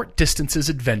short distances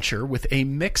adventure with a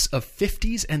mix of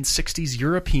 50s and 60s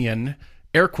European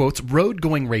air quotes,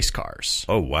 road-going race cars.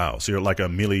 Oh, wow. So you're like a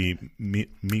Mila.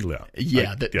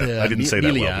 Yeah. I didn't say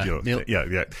that well. But,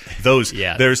 yeah. Those,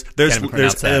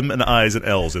 there's M and I's and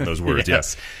L's in those words,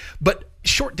 yes. But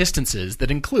short distances that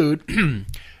include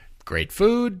great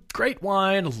food, great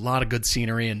wine, a lot of good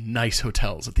scenery, and nice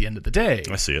hotels at the end of the day.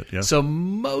 I see it, yeah. So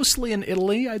mostly in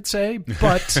Italy, I'd say,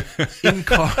 but in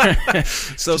car.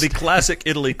 So the classic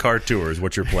Italy car tour is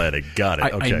what you're planning. Got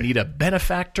it, okay. I need a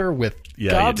benefactor with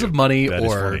gobs of money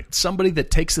or somebody that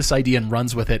takes this idea and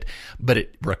runs with it, but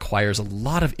it requires a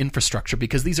lot of infrastructure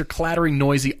because these are clattering,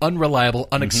 noisy, unreliable,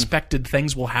 unexpected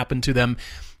things will happen to them.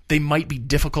 They might be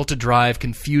difficult to drive,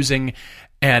 confusing,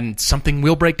 and something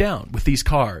will break down with these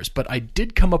cars. But I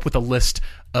did come up with a list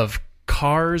of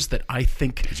cars that I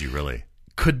think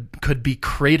could be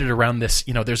created around this.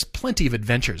 You know, there's plenty of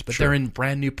adventures, but they're in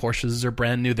brand new Porsches or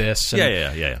brand new this. And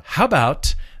yeah. How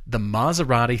about the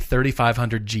Maserati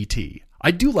 3500 GT? I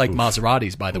do like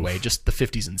Maseratis, by the way, just the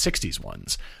 50s and 60s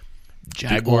ones.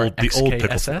 Jaguar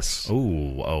XKSS.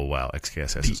 Oh, wow.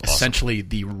 XKSS is awesome. Essentially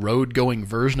the road-going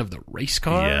version of the race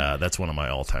car. Yeah, that's one of my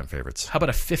all-time favorites. How about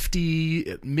a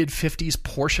mid-50s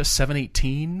Porsche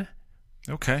 718?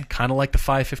 Okay. Kind of like the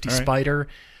 550 Spider.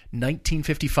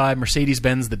 1955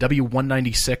 Mercedes-Benz, the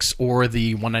W196 or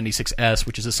the 196S,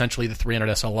 which is essentially the 300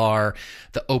 SLR,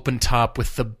 the open top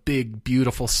with the big,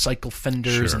 beautiful cycle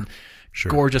fenders and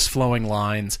gorgeous flowing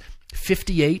lines.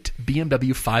 58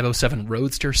 BMW 507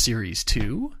 Roadster Series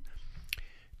 2.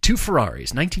 2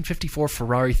 Ferraris, 1954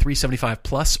 Ferrari 375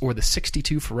 Plus or the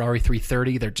 62 Ferrari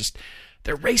 330.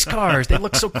 They're race cars. They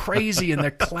look so crazy and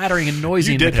they're clattering and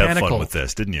noisy and mechanical. You did have fun with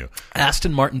this, didn't you?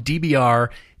 Aston Martin DBR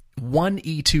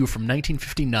 1E2 from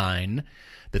 1959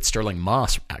 that Sterling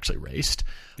Moss actually raced.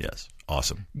 Yes.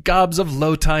 Awesome. Gobs of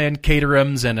Loti and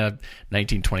Caterhams and a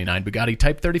 1929 Bugatti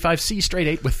Type 35C straight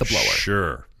 8 with the blower.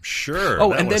 Sure.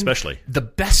 Oh, and then especially. The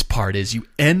best part is you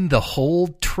end the whole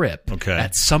trip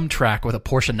at some track with a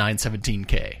Porsche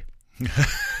 917K.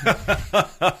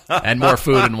 And more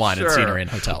food and wine and scenery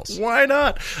and hotels. Why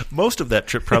not? Most of that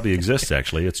trip probably exists,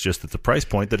 actually. It's just at the price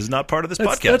point that is not part of this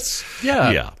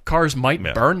podcast. Cars might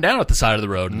burn down at the side of the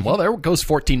road, and well, there goes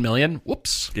 $14 million.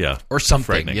 Whoops. Yeah. Or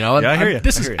something. You know, I hear you.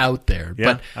 This is out there.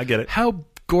 Yeah, but I get it. How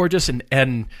gorgeous,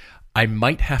 and I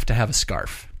might have to have a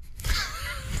scarf.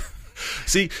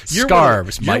 See,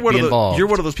 might be involved. You're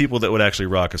one of those people that would actually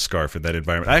rock a scarf in that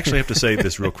environment. I actually have to say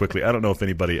this real quickly. I don't know if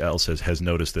anybody else has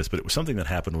noticed this, but it was something that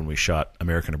happened when we shot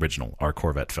American Original, our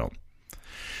Corvette film.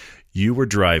 You were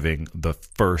driving the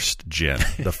first gen,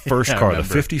 the first car, the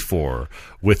 54,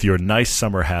 with your nice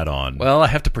summer hat on. Well, I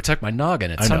have to protect my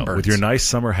noggin. It's sunburns. With your nice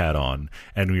summer hat on,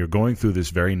 and we were going through this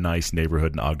very nice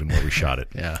neighborhood in Ogden where we shot it.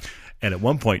 And at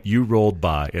one point, you rolled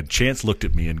by, and Chance looked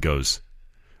at me and goes,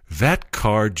 "That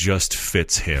car just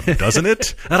fits him, doesn't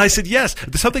it?" And I said, yes.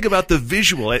 There's something about the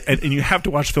visual, and you have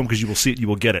to watch the film because you will see it, you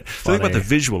will get it. Something about the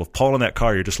visual of Paul in that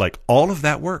car, you're just like, all of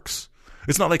that works.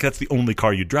 It's not like that's the only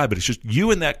car you drive, but it's just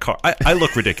you in that car. I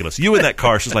look ridiculous. You in that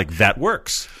car, it's just like, that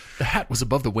works. The hat was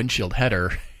above the windshield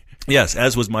header. Yes,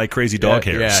 as was my crazy dog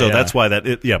hair. So that's why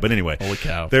but anyway. Holy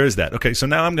cow. There is that. Okay, so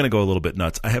now I'm going to go a little bit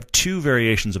nuts. I have 2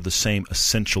 variations of the same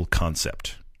essential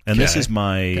concept. And this is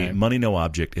my money, no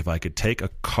object. If I could take a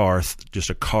car, just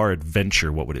a car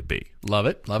adventure, what would it be? Love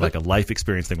it. Like a life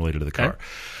experience thing related to the car.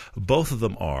 Both of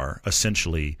them are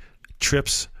essentially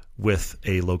trips with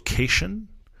a location,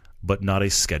 but not a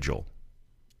schedule.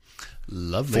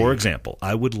 Lovely. For example,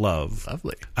 I would love...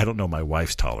 Lovely. I don't know my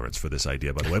wife's tolerance for this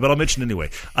idea, by the way, but I'll mention it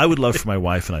anyway. I would love for my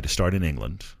wife and I to start in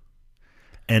England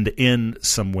and end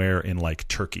somewhere in like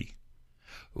Turkey.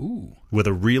 Ooh. With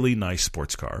a really nice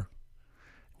sports car.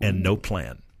 And no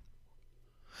plan.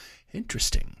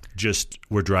 Interesting. Just,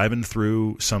 we're driving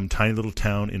through some tiny little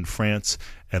town in France,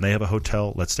 and they have a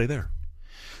hotel. Let's stay there.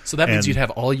 So that means you'd have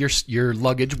all your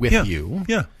luggage with you.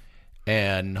 Yeah.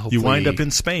 And hopefully... You wind up in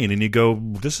Spain, and you go,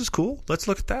 this is cool. Let's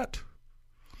look at that.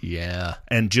 Yeah.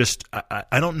 And just,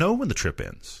 I don't know when the trip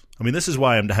ends. I mean, this is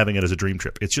why I'm having it as a dream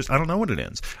trip. It's just I don't know when it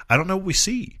ends. I don't know what we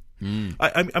see.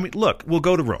 I mean, look, we'll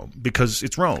go to Rome because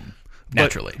it's Rome.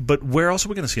 Naturally. But where else are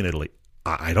we going to see in Italy?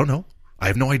 I don't know. I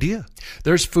have no idea.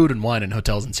 There's food and wine and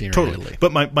hotels and scenery in Italy.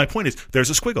 But my point is, there's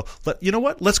a squiggle. You know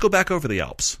what? Let's go back over the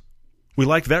Alps. We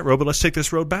like that road, but let's take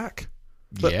this road back.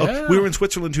 Yeah. We were in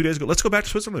Switzerland 2 days ago. Let's go back to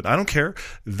Switzerland. I don't care.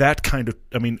 That kind of,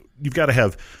 I mean, you've got to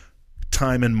have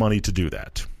time and money to do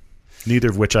that. Neither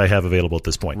of which I have available at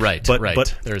this point. Right.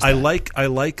 But There's I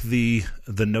like the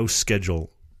no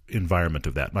schedule environment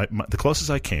of that. The closest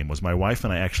I came was my wife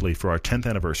and I actually, for our 10th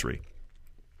anniversary,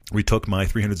 we took my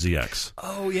 300ZX.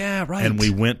 Oh, yeah, right. And we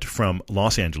went from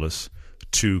Los Angeles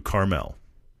to Carmel.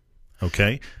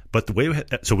 Okay? But the way we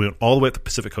had, so we went all the way up the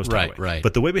Pacific Coast Highway. Right.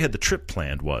 But the way we had the trip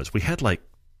planned was we had like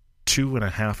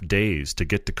 2.5 days to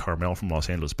get to Carmel from Los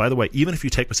Angeles. By the way, even if you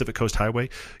take Pacific Coast Highway,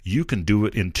 you can do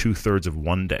it in 2/3 of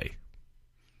one day.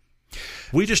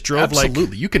 We just drove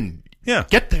Absolutely. You can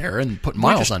get there and put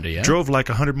miles under you. Drove like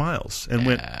 100 miles and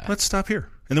went, let's stop here.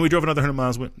 And then we drove another 100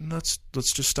 miles and went, let's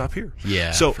just stop here.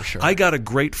 Yeah, so for sure. I got a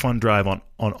great fun drive on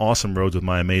awesome roads with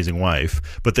my amazing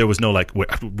wife, but there was no like,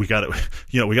 we got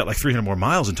like 300 more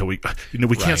miles until we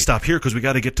can't stop here because we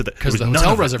got to get to the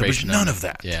hotel reservation. None of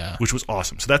that, which was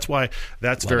awesome. So that's why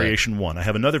that's Love variation 1. I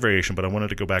have another variation, but I wanted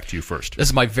to go back to you first. This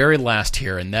is my very last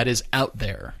here, and that is out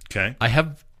there. Okay. I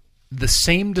have the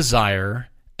same desire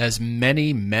as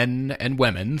many men and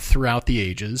women throughout the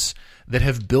ages that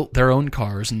have built their own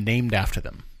cars named after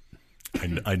them.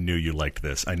 I knew you liked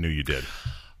this. I knew you did.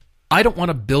 I don't want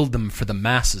to build them for the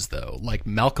masses, though, like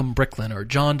Malcolm Bricklin or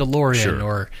John DeLorean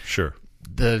or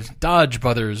the Dodge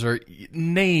brothers or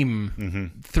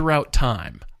name throughout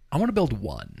time. I want to build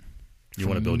one. You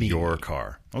want to build your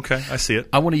car. Okay, I see it.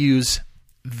 I want to use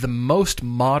the most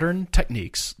modern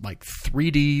techniques like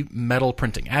 3D metal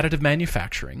printing, additive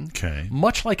manufacturing,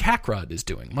 much like Hackrod is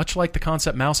doing, much like the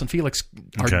Concept Mouse and Felix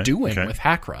are doing with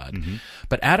Hackrod,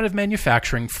 but additive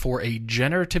manufacturing for a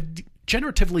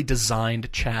generatively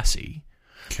designed chassis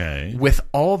with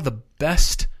all the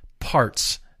best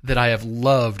parts that I have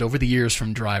loved over the years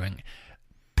from driving.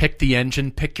 Pick the engine,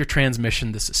 pick your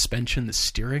transmission, the suspension, the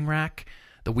steering rack,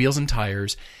 the wheels and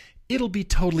tires. It'll be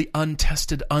totally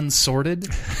untested, unsorted,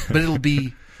 but it'll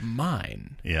be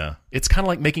mine. Yeah. It's kind of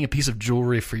like making a piece of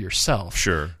jewelry for yourself.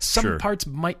 Some parts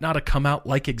might not have come out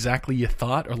like exactly you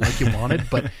thought or like you wanted,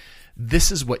 but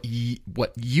this is what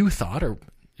you thought, or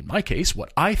in my case,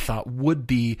 what I thought would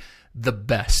be the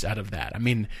best out of that. I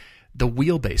mean, the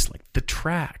wheelbase, like the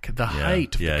track, the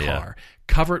height of the car,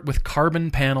 cover it with carbon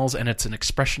panels, and it's an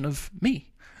expression of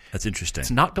me. That's interesting.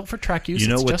 It's not built for track use.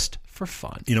 It's just for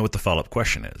fun. You know what the follow-up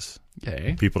question is?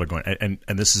 Okay. People are going, and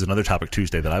this is another topic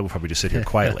Tuesday that I will probably just sit here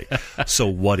quietly. So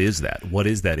what is that? What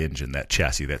is that engine, that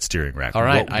chassis, that steering rack? All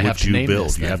right, what I have to name build?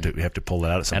 this. You have to pull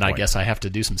that out at some point. And I guess I have to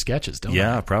do some sketches, don't I?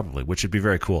 Yeah, probably, which would be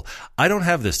very cool. I don't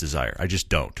have this desire. I just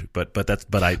don't. But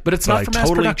it's not for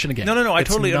mass production again. No. I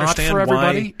totally understand why. It's not for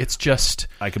everybody. It's just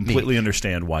I completely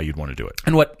understand why you'd want to do it.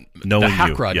 And what the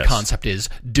Hackrod concept is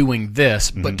doing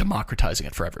this, but democratizing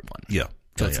it for everyone. Yeah.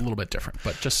 So it's a little bit different,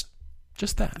 but just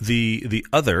that. The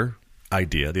other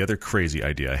idea, the other crazy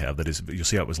idea I have that is, you'll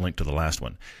see how it was linked to the last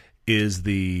one, is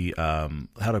the how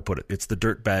do I put it? It's the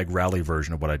dirtbag rally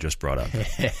version of what I just brought up.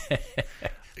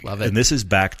 Love it. And this is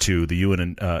back to the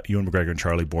Ewan McGregor and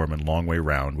Charlie Borman Long Way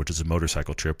Round, which is a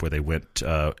motorcycle trip where they went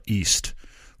east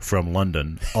from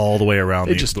London all the way around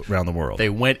around the world. They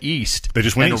went east. They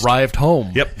just went east. Arrived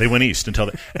home. Yep, they went east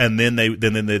and then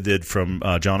they did from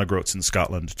John O'Groats in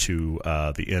Scotland to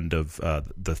the end of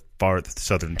the far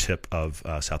southern tip of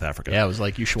South Africa. Yeah, it was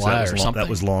like Ushuaia or something. That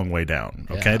was long way down.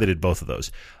 Okay, they did both of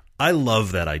those. I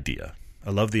love that idea.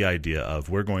 I love the idea of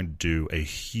we're going to do a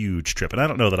huge trip, and I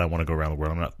don't know that I want to go around the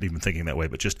world. I'm not even thinking that way,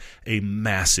 but just a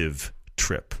massive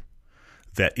trip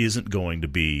that isn't going to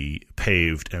be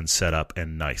paved and set up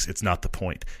and nice. It's not the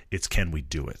point. It's can we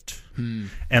do it?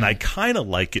 And I kind of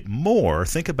like it more.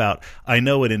 Think about, I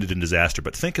know it ended in disaster,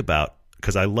 but think about,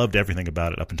 because I loved everything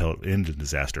about it up until it ended in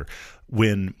disaster,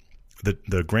 when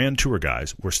the Grand Tour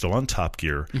guys were still on Top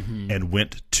Gear and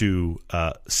went to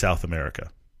South America.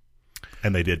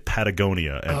 And they did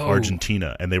Patagonia and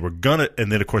Argentina, and they were gonna,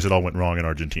 and then of course it all went wrong in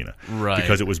Argentina, right?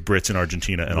 Because it was Brits in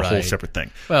Argentina and a whole separate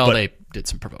thing. Well, but they did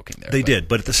some provoking there. They did,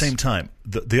 but at the same time,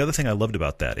 the other thing I loved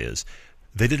about that is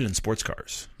they did it in sports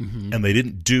cars, and they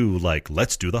didn't do like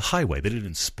let's do the highway. They did it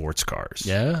in sports cars.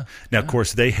 Yeah. Now, of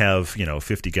course, they have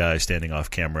 50 guys standing off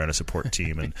camera and a support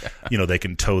team, and they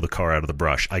can tow the car out of the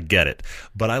brush. I get it,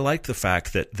 but I like the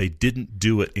fact that they didn't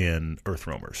do it in Earth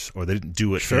Roamers, or they didn't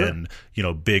do it in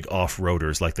big off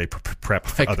roaders like they prep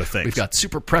other things. We've got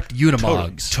super prepped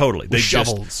Unimogs, totally. They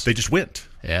shovels. They just went.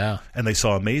 Yeah. And they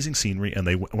saw amazing scenery, and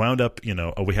they wound up,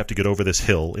 we have to get over this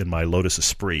hill in my Lotus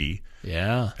Esprit.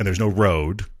 Yeah. And there's no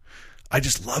road. I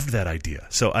just loved that idea.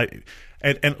 So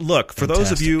And look, for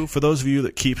those of you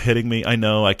that keep hitting me, I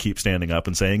know I keep standing up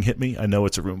and saying hit me. I know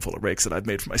it's a room full of rakes that I've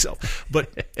made for myself. But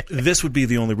this would be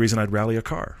the only reason I'd rally a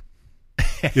car.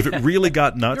 If it really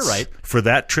got nuts, You're right. For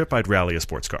that trip, I'd rally a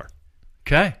sports car.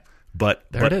 Okay. But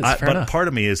it is. Fair enough. Part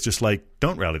of me is just like,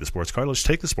 don't rally the sports car. Let's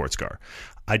take the sports car.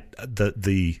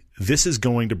 This is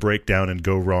going to break down and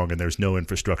go wrong, and there's no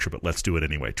infrastructure, but let's do it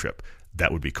anyway trip.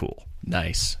 That would be cool.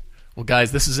 Nice. Well,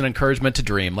 guys, this is an encouragement to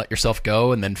dream. Let yourself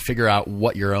go and then figure out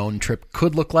what your own trip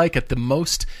could look like at the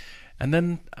most. And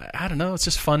then, I don't know, it's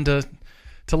just fun to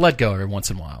let go every once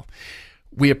in a while.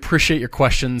 We appreciate your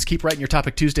questions. Keep writing your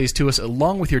Topic Tuesdays to us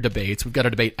along with your debates. We've got a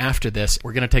debate after this.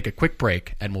 We're going to take a quick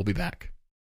break, and we'll be back.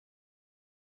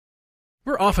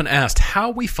 We're often asked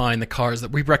how we find the cars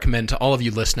that we recommend to all of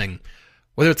you listening.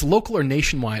 Whether it's local or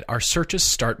nationwide, our searches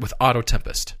start with Auto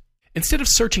Tempest. Instead of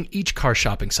searching each car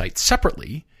shopping site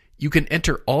separately, you can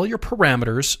enter all your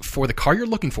parameters for the car you're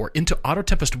looking for into Auto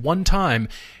Tempest one time,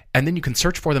 and then you can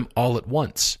search for them all at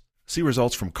once. See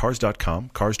results from Cars.com,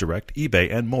 Cars Direct,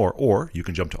 eBay, and more, or you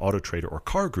can jump to AutoTrader or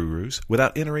Car Gurus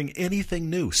without entering anything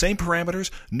new. Same parameters,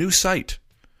 new site.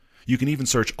 You can even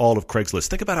search all of Craigslist.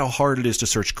 Think about how hard it is to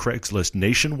search Craigslist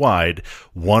nationwide,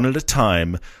 one at a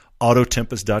time.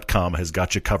 Autotempest.com has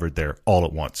got you covered there all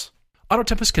at once. Auto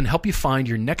Tempest can help you find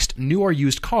your next new or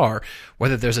used car,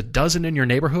 whether there's a dozen in your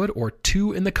neighborhood or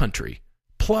 2 in the country.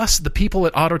 Plus, the people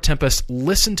at Auto Tempest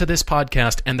listen to this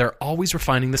podcast, and they're always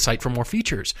refining the site for more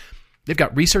features. They've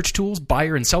got research tools,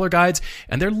 buyer and seller guides,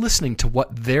 and they're listening to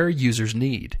what their users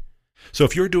need. So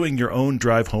if you're doing your own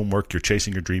drive homework, you're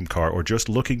chasing your dream car, or just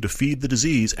looking to feed the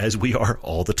disease, as we are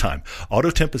all the time,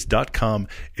 Autotempest.com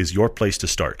is your place to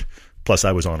start. Plus,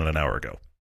 I was on it an hour ago.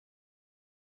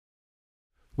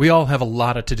 We all have a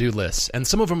lot of to-do lists, and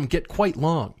some of them get quite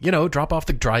long. Drop off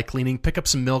the dry cleaning, pick up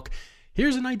some milk.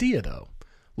 Here's an idea, though.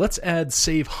 Let's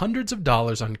save hundreds of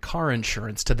dollars on car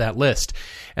insurance to that list.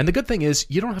 And the good thing is,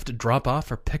 you don't have to drop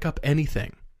off or pick up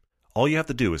anything. All you have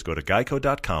to do is go to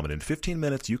Geico.com, and in 15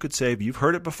 minutes you could save, you've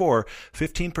heard it before,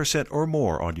 15% or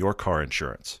more on your car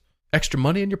insurance. Extra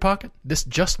money in your pocket? This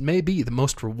just may be the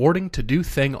most rewarding to-do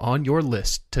thing on your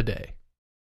list today.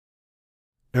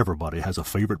 Everybody has a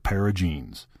favorite pair of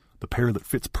jeans. The pair that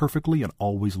fits perfectly and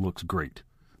always looks great.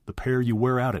 The pair you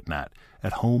wear out at night,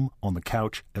 at home, on the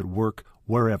couch, at work,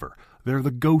 wherever. They're the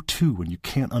go-to, and you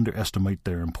can't underestimate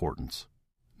their importance.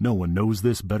 No one knows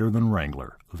this better than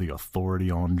Wrangler, the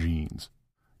authority on jeans.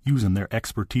 Using their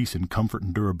expertise in comfort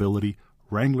and durability,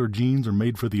 Wrangler jeans are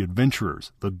made for the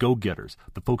adventurers, the go-getters,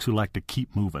 the folks who like to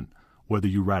keep moving, whether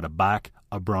you ride a bike,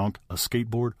 a bronc, a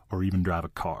skateboard, or even drive a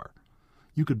car.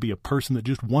 You could be a person that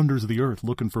just wanders the earth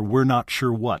looking for we're not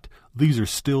sure what. These are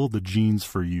still the jeans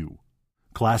for you.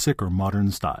 Classic or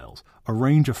modern styles, a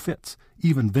range of fits,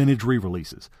 even vintage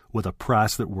re-releases, with a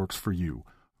price that works for you.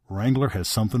 Wrangler has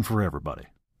something for everybody.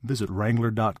 Visit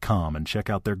Wrangler.com and check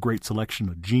out their great selection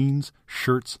of jeans,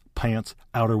 shirts, pants,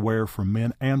 outerwear for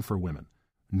men and for women.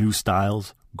 New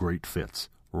styles, great fits.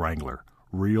 Wrangler.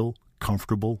 Real,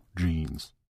 comfortable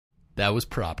jeans. That was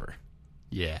proper.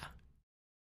 Yeah.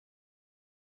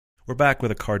 We're back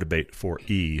with a car debate for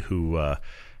E, who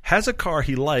has a car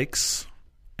he likes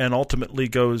and ultimately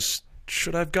goes,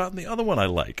 should I have gotten the other one I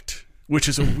liked? Which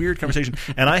is a weird conversation.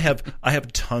 And I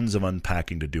have tons of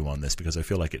unpacking to do on this because I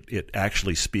feel like it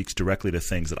actually speaks directly to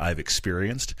things that I've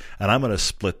experienced. And I'm going to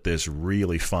split this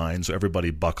really fine, so everybody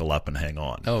buckle up and hang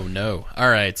on. Oh, no. All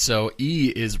right. So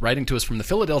E is writing to us from the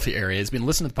Philadelphia area. He's been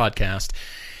listening to the podcast.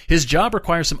 His job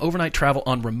requires some overnight travel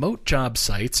on remote job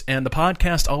sites, and the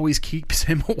podcast always keeps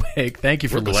him awake. Thank you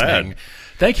for listening. Glad.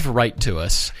 Thank you for writing to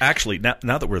us. Actually, now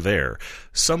that we're there,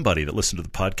 somebody that listened to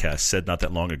the podcast said not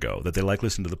that long ago that they like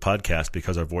listening to the podcast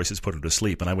because our voices put them to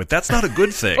sleep. And I went, that's not a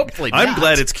good thing. Hopefully I'm not.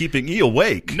 glad it's keeping E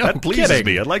awake. No that pleases kidding.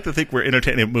 me. I'd like to think we're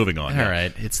entertaining. Moving on. All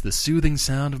right. It's the soothing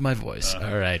sound of my voice.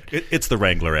 All right. It's the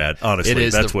Wrangler ad. Honestly, It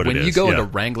is that's what it is. When you go into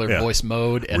Wrangler voice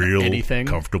mode and real anything.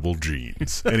 comfortable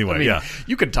jeans. Anyway,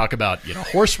 You could talk about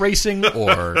horse racing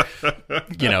or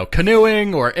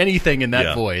canoeing or anything in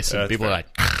that voice, and people are like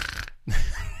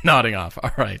nodding off.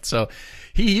 All right, so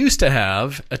he used to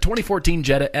have a 2014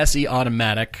 Jetta SE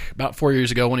automatic. About 4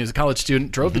 years ago, when he was a college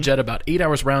student, drove the Jetta about 8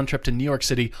 hours round trip to New York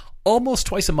City, almost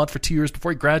twice a month for 2 years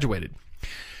before he graduated.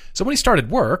 So when he started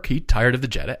work, he tired of the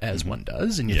Jetta, as one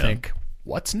does, and you think,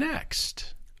 what's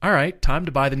next? All right, time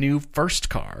to buy the new first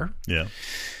car. Yeah.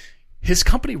 His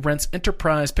company rents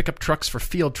Enterprise pickup trucks for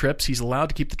field trips. He's allowed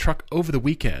to keep the truck over the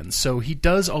weekend, so he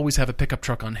does always have a pickup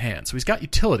truck on hand. So he's got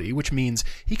utility, which means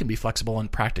he can be flexible on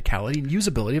practicality and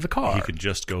usability of a car. He can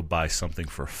just go buy something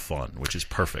for fun, which is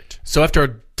perfect. So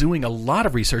after doing a lot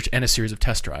of research and a series of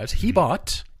test drives, he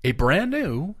bought a brand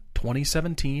new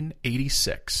 2017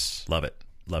 86. Love it.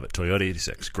 Love it. Toyota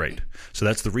 86. Great. So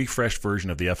that's the refreshed version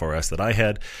of the FRS that I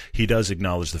had. He does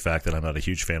acknowledge the fact that I'm not a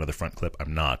huge fan of the front clip.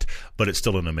 I'm not. But it's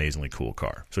still an amazingly cool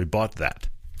car. So he bought that.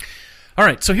 All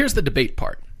right. So here's the debate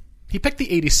part. He picked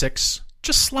the 86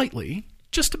 just slightly,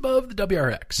 just above the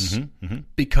WRX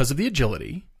because of the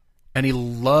agility. And he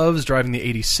loves driving the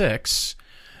 86.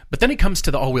 But then he comes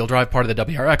to the all-wheel drive part of the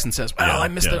WRX and says, well, I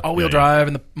missed the all-wheel drive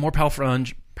and the more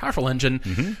powerful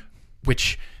engine,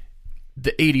 which...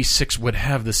 The 86 would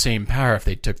have the same power if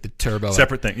they took the turbo.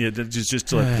 Separate thing. Yeah, just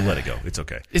to let it go. It's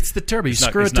okay. It's the turbo. You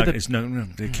screw it to the... No,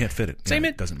 they can't fit it. Same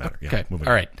it doesn't matter. Okay. Yeah,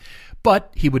 all right.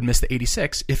 But he would miss the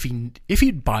 86 if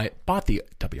he'd bought the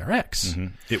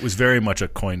WRX. It was very much a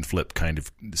coin flip kind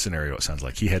of scenario, it sounds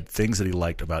like. He had things that he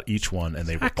liked about each one, and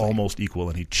they were almost equal,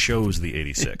 and he chose the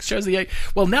 86.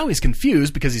 Well, now he's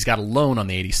confused because he's got a loan on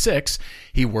the 86.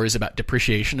 He worries about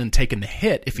depreciation and taking the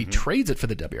hit if he trades it for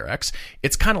the WRX.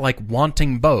 It's kind of like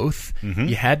wanting both.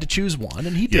 You had to choose one,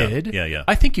 and he did. Yeah.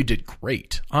 I think you did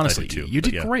great. Honestly, you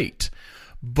did great.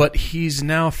 But he's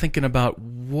now thinking about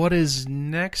what is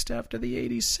next after the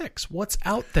 86. What's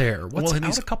out there? What's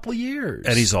out a couple of years?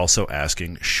 And he's also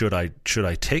asking, should I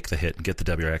take the hit and get the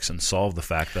WRX and solve the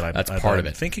fact that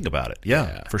I'm thinking about it?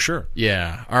 Yeah, for sure.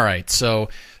 Yeah. All right. So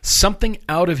something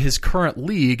out of his current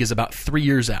league is about 3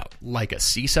 years out, like a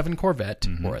C7 Corvette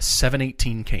or a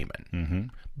 718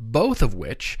 Cayman. Both of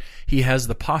which he has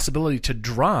the possibility to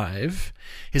drive.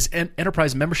 His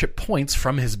Enterprise membership points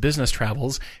from his business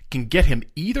travels can get him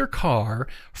either car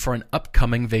for an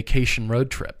upcoming vacation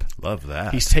road trip. Love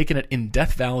that. He's taken it in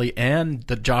Death Valley and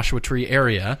the Joshua Tree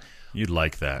area. You'd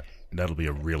like that. That'll be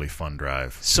a really fun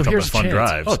drive. So here's fun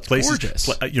drives. Oh, it's gorgeous.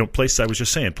 Places I was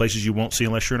just saying, places you won't see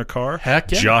unless you're in a car.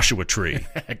 Heck yeah. Joshua Tree.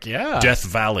 Heck yeah. Death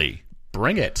Valley.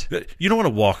 Bring it. You don't want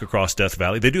to walk across Death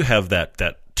Valley. They do have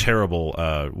that terrible,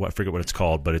 I forget what it's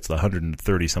called, but it's the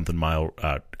 130-something mile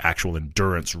actual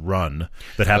endurance run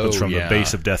that happens from the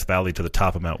base of Death Valley to the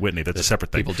top of Mount Whitney. That's a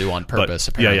separate thing. People do on purpose,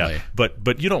 apparently. Yeah.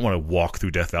 But you don't want to walk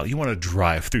through Death Valley. You want to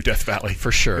drive through Death Valley.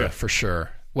 For sure, for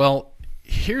sure. Well,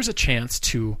 here's a chance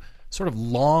to sort of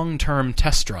long-term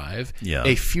test drive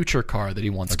a future car that he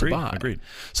wants to buy. Agreed.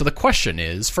 So the question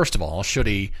is, first of all, should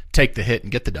he take the hit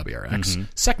and get the WRX?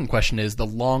 Second question is the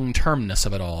long-termness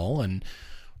of it all, and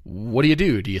what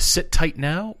do? Do you sit tight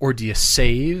now, or do you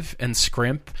save and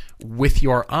scrimp with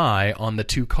your eye on the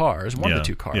two cars, one of the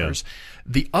two cars?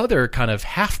 The other kind of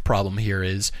half problem here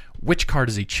is, which car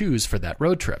does he choose for that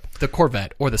road trip? The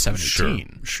Corvette or the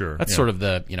 718? Sure. That's sort of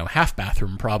the half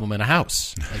bathroom problem in a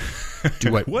house.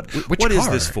 Like, what is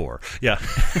this for? Yeah.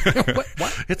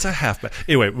 what? It's a half bath.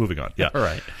 Anyway, moving on. Yeah. All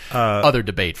right. Other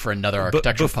debate for another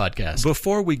architectural podcast.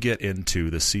 Before we get into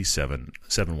the C7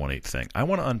 718 thing, I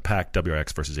want to unpack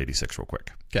WRX versus 86 real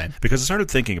quick. Okay. Because I started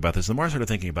thinking about this. The more I started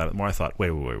thinking about it, the more I thought,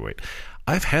 wait.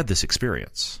 I've had this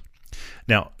experience.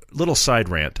 Now, little side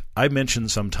rant. I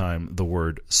mentioned sometime the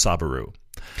word Subaru.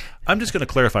 I'm just going to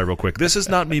clarify real quick. This is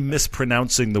not me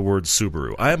mispronouncing the word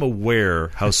Subaru. I am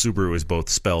aware how Subaru is both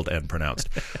spelled and pronounced.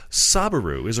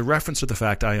 Subaru is a reference to the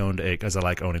fact I owned because I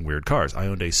like owning weird cars. I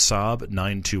owned a Saab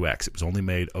 92X. It was only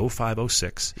made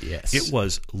 0506. Yes. It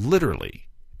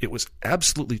was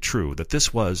absolutely true that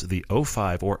this was the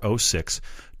 05 or 06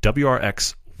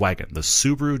 WRX wagon, the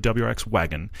Subaru WRX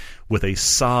wagon with a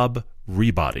Saab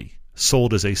rebody.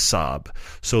 Sold as a Saab.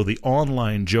 So the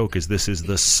online joke is this is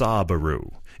the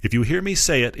Subaru. If you hear me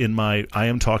say it in my I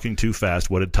am talking too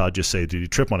fast, what did Todd just say? Did he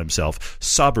trip on himself?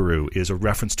 Subaru is a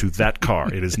reference to that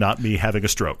car. It is not me having a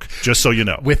stroke, just so you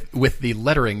know. With the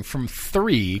lettering from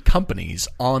 3 companies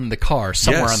on the car,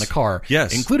 somewhere on the car,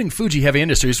 including Fuji Heavy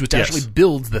Industries, which actually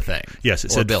builds the thing. Yes,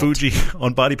 it said Fuji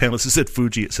on body panels. It said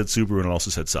Fuji, it said Subaru, and it also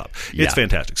said Saab. It's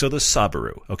fantastic. So the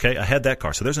Subaru, okay? I had that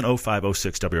car. So there's an 05,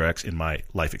 06 WRX in my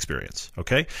life experience,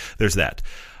 okay? There's that.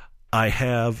 I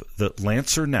have the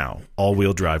Lancer now,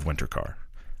 all-wheel drive winter car.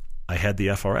 I had the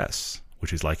FRS,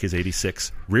 which is like his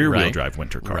 86 rear-wheel drive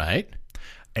winter car. Right.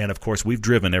 And, of course, we've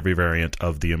driven every variant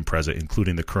of the Impreza,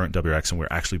 including the current WRX, and we're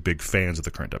actually big fans of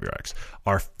the current WRX.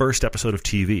 Our first episode of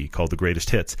TV, called The Greatest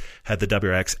Hits, had the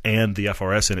WRX and the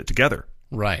FRS in it together.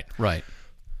 Right.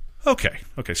 Okay,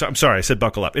 so I'm sorry, I said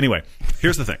buckle up. Anyway,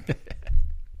 here's the thing.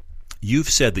 You've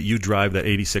said that you drive that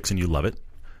 86 and you love it.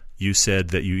 You said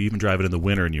that you even drive it in the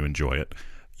winter and you enjoy it.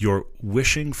 You're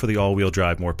wishing for the all-wheel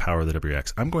drive, more power of the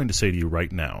WRX. I'm going to say to you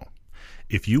right now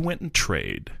if you went and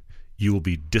trade, you will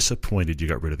be disappointed you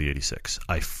got rid of the 86.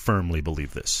 I firmly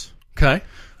believe this. Okay.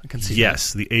 I can see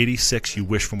yes, the 86, you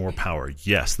wish for more power.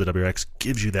 Yes, the WRX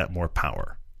gives you that more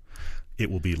power. It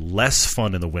will be less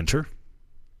fun in the winter.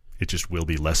 It just will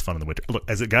be less fun in the winter. Look,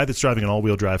 as a guy that's driving an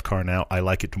all-wheel drive car now, I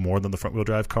like it more than the front-wheel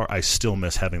drive car. I still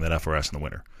miss having that FRS in the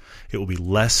winter. It will be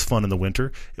less fun in the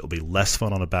winter. It will be less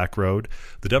fun on a back road.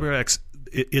 The WRX,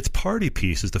 its party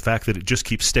piece is the fact that it just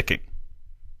keeps sticking.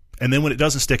 And then when it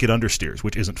doesn't stick, it understeers,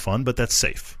 which isn't fun, but that's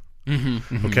safe.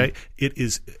 Okay? It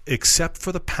is, except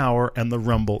for the power and the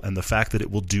rumble and the fact that it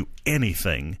will do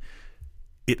anything,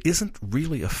 it isn't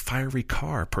really a fiery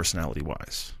car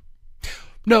personality-wise.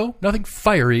 No, nothing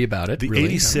fiery about it. The really.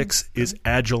 86 is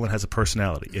agile and has a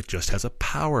personality. It just has a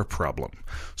power problem.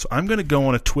 So I'm going to go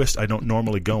on a twist I don't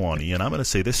normally go on, Ian. I'm going to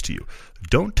say this to you.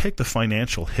 Don't take the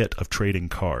financial hit of trading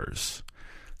cars.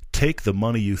 Take the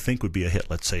money you think would be a hit.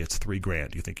 Let's say it's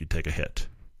 $3,000. You think you'd take a hit.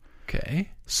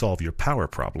 Okay. Solve your power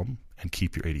problem and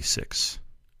keep your 86.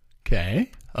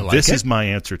 Okay. I like this it. is my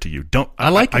answer to you. I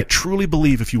like it. I truly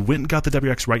believe if you went and got the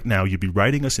WRX right now, you'd be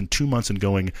writing us in 2 months and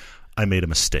going, I made a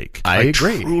mistake. I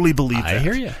agree. I truly believe that. I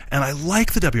hear you. And I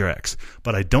like the WRX,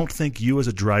 but I don't think you as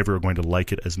a driver are going to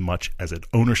like it as much as an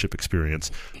ownership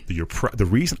experience. The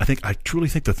reason, I truly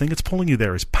think the thing that's pulling you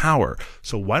there is power.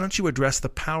 So why don't you address the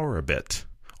power a bit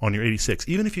on your 86?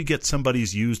 Even if you get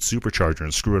somebody's used supercharger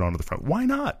and screw it onto the front, why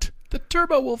not? The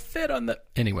turbo will fit on the...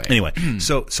 Anyway,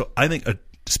 so I think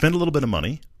spend a little bit of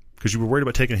money, because you were worried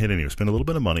about taking a hit anyway. Spend a little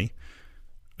bit of money,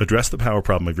 address the power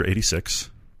problem of your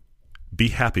 86, be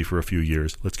happy for a few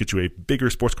years. Let's get you a bigger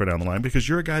sports car down the line, because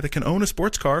you're a guy that can own a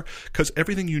sports car because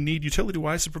everything you need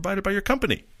utility-wise is provided by your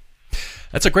company.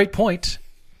 That's a great point.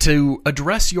 To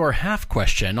address your half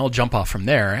question, I'll jump off from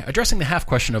there. Addressing the half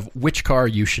question of which car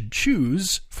you should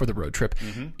choose for the road trip,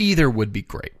 either would be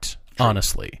great,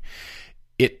 honestly.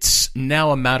 It's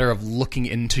now a matter of looking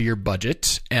into your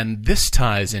budget, and this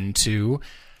ties into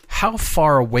how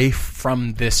far away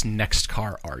from this next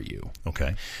car are you?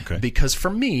 Okay. Because for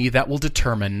me, that will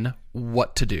determine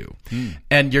what to do.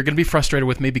 And you're going to be frustrated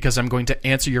with me because I'm going to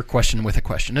answer your question with a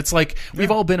question. It's like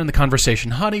we've all been in the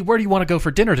conversation, honey, where do you want to go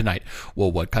for dinner tonight? Well,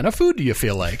 what kind of food do you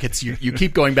feel like? It's you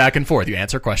keep going back and forth. You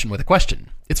answer a question with a question.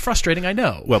 It's frustrating, I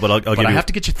know. Well, but I have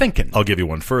to get you thinking. I'll give you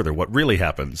one further. What really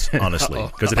happens, honestly,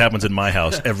 because it happens in my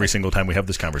house every single time we have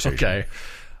this conversation. Okay.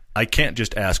 I can't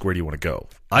just ask where do you want to go.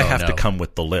 I have to come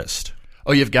with the list.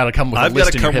 Oh, you've got to come with a list. I've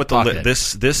got to in come your with hip the pocket.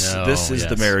 list. This is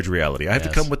the marriage reality. I have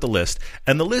to come with the list,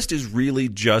 and the list is really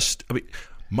just.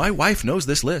 My wife knows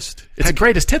this list. It's a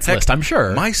greatest hits list, I'm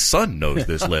sure. My son knows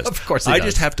this list. Of course he I does.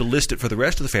 just have to list it for the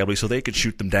rest of the family so they can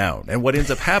shoot them down. And what ends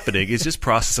up happening is just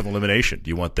process of elimination. Do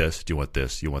you want this? Do you want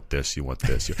this? Do you want this? Do you want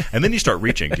this? And then you start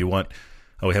reaching. Do you want...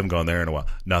 Oh, we haven't gone there in a while.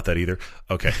 Not that either.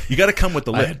 Okay. You got to come with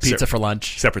the list. I had pizza for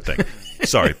lunch. Separate thing.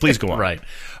 Sorry. Please go on. Right.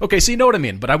 Okay, so you know what I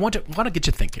mean, but I want to get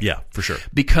you thinking. Yeah, for sure.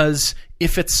 Because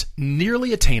if it's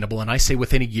nearly attainable, and I say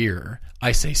within a year,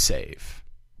 I say save.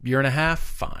 Year and a half,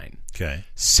 fine. Okay.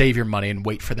 Save your money and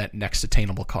wait for that next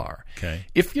attainable car. Okay.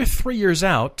 If you're 3 years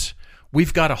out,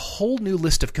 we've got a whole new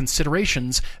list of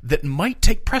considerations that might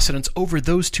take precedence over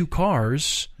those two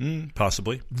cars.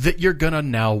 Possibly. That you're going to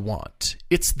now want.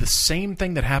 It's the same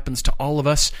thing that happens to all of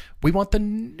us. We want the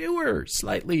newer,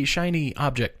 slightly shiny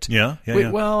object. Yeah.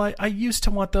 Well, I used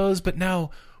to want those, but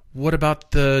now what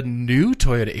about the new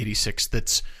Toyota 86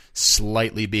 that's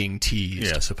slightly being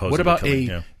teased? Yeah, supposedly. What about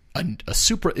coming, a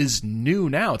Supra is new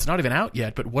now. It's not even out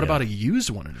yet, but what about a used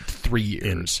one in 3 years?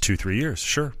 In 2-3 years,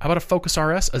 sure. How about a Focus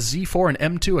RS, a Z4,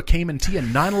 an M2, a Cayman T, a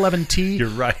 911T? You're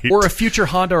right. Or a future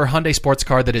Honda or Hyundai sports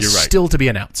car that is still to be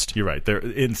announced. You're right.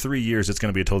 In 3 years, it's going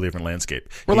to be a totally different landscape.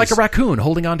 We're like a raccoon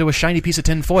holding onto a shiny piece of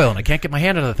tin foil, and I can't get my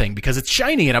hand out of the thing because it's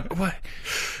shiny. And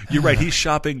You're right. He's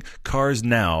shopping cars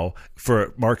now for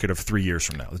a market of 3 years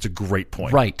from now. That's a great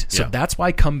point. Right. So that's why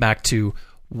I come back to...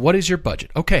 What is your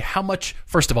budget? Okay, how much,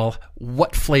 first of all,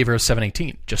 what flavor of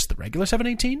 718? Just the regular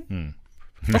 718?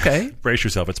 Okay. Brace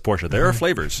yourself, it's Porsche. There are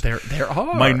flavors. There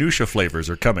are. Minutia flavors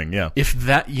are coming, yeah. If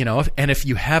that, and if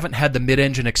you haven't had the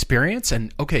mid-engine experience,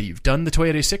 and okay, you've done the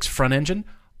Toyota 86 front engine,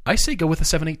 I say go with a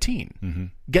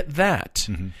 718. Get that.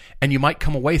 And you might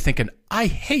come away thinking, I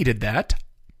hated that.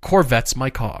 Corvette's my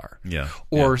car. Yeah.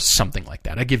 Or something like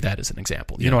that. I give that as an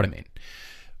example. You know what I mean?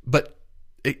 But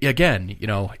again,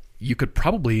 you could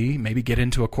probably maybe get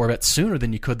into a Corvette sooner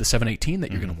than you could the 718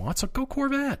 that you're going to want. So go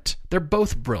Corvette. They're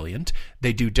both brilliant.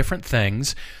 They do different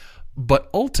things. But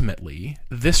ultimately,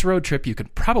 this road trip, you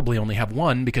could probably only have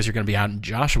one because you're going to be out in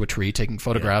Joshua Tree taking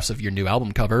photographs of your new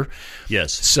album cover.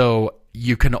 Yes. So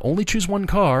you can only choose one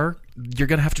car. You're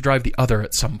going to have to drive the other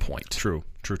at some point. True.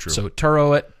 True. So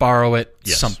Turo it, borrow it,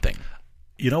 something.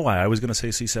 You know why I was going to say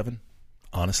C7?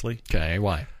 Honestly. Okay,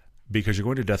 why? Because you're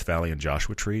going to Death Valley and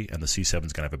Joshua Tree, and the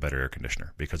C7's going to have a better air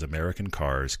conditioner because American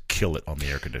cars kill it on the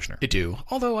air conditioner. They do.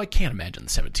 Although I can't imagine the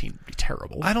 17 would be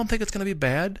terrible. I don't think it's going to be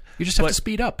bad. You just have to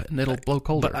speed up, and it'll blow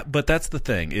colder. But that's the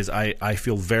thing, is I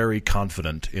feel very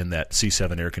confident in that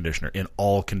C7 air conditioner in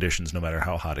all conditions, no matter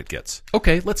how hot it gets.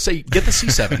 Okay, let's say get the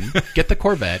C7, get the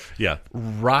Corvette, yeah,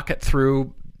 rock it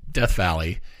through Death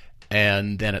Valley,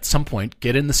 and then at some point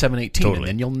get in the 718, and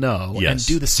then you'll know, and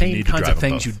do the same kinds of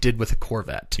things you did with the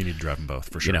Corvette. You need to drive them both,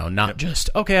 for sure. You know, not just,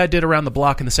 okay, I did around the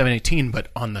block in the 718, but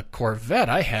on the Corvette,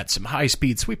 I had some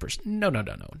high-speed sweepers. No,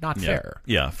 not fair.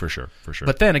 Yeah, for sure.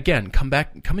 But then again,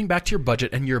 coming back to your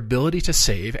budget and your ability to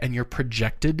save and your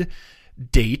projected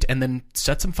date, and then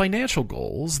set some financial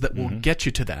goals that will get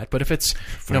you to that. But if it's,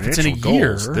 if it's in a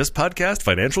year... This podcast,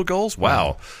 financial goals?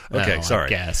 Wow. Okay, sorry. I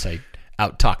guess I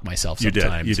out-talk myself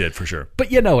sometimes. You did, for sure.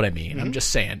 But you know what I mean. I'm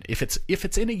just saying, if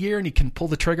it's in a year and you can pull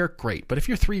the trigger, great. But if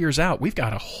you're 3 years out, we've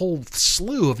got a whole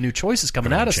slew of new choices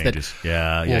coming at us. Changes.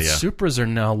 Supras are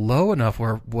now low enough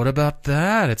where, what about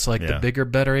that? It's like the bigger,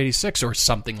 better 86 or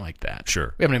something like that.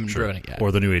 Sure. We haven't even driven it yet.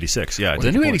 Or the new 86. Yeah. Or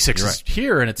the new 86 is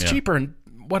here, and it's cheaper and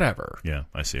whatever. Yeah,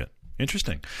 I see it.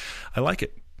 Interesting. I like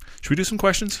it. Should we do some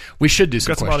questions? We should do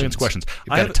some questions. We've got some audience questions.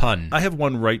 We've got a ton. I have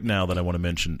one right now that I want to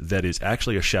mention that is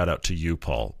actually a shout-out to you,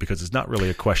 Paul, because it's not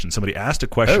really a question. Somebody asked a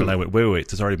question, and I went, wait,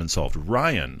 this has already been solved.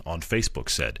 Ryan on Facebook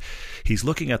said he's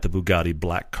looking at the Bugatti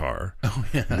black car. Oh,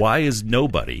 yeah. Why is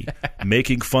nobody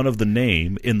making fun of the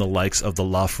name in the likes of the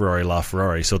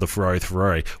LaFerrari, so the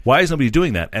Ferrari? Why is nobody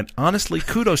doing that? And honestly,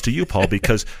 kudos to you, Paul,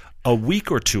 because a week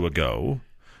or two ago,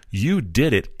 you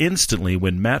did it instantly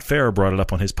when Matt Farah brought it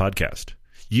up on his podcast.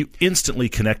 You instantly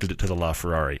connected it to the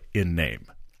LaFerrari in name.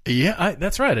 Yeah,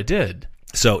 that's right. I did.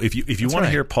 So if you want to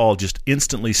hear Paul just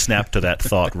instantly snap to that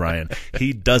thought, Ryan,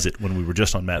 he does it when we were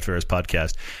just on Matt Farah's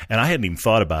podcast, and I hadn't even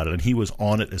thought about it, and he was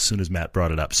on it as soon as Matt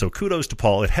brought it up. So kudos to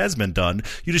Paul. It has been done.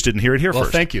 You just didn't hear it here first.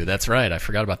 Well, thank you. That's right. I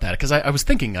forgot about that because I was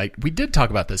thinking we did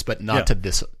talk about this, but not to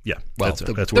this. Yeah. Well,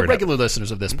 that's the regular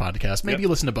listeners of this podcast. Maybe you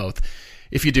listen to both.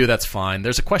 If you do, that's fine.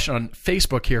 There's a question on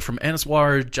Facebook here from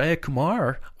Anaswar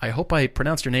Jayakumar. I hope I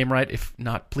pronounced your name right. If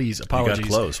not, please, apologies. You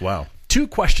got close. Wow. 2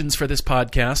 questions for this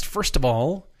podcast. First of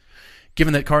all,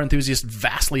 given that car enthusiasts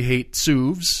vastly hate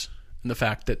SUVs and the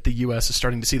fact that the U.S. is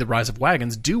starting to see the rise of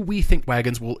wagons, do we think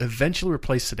wagons will eventually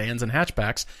replace sedans and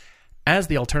hatchbacks as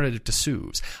the alternative to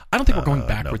SUVs? I don't think we're going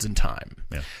backwards in time.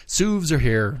 Yeah. SUVs are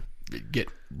here.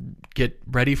 Get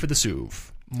ready for the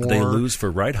SUV. They lose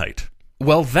for ride height.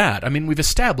 Well, we've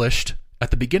established at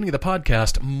the beginning of the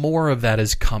podcast, more of that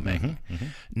is coming.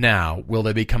 Now, will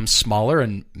they become smaller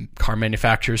and car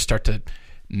manufacturers start to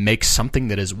make something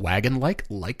that is wagon-like,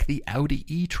 like the Audi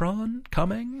e-tron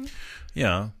coming?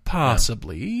 Yeah.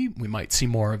 Possibly. Yeah. We might see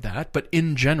more of that. But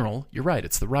in general, you're right.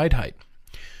 It's the ride height.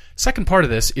 Second part of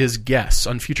this is guests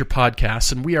on future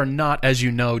podcasts, and we are not, as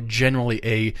you know,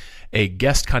 generally a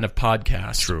guest kind of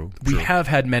podcast. True. We have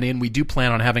had many, and we do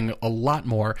plan on having a lot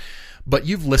more. But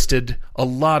you've listed a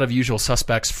lot of usual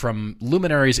suspects from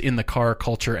luminaries in the car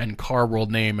culture and car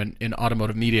world name and in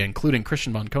automotive media, including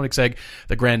Christian von Koenigsegg,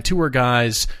 the Grand Tour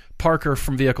guys, Parker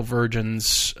from Vehicle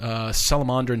Virgins,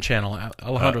 Salamandran Channel,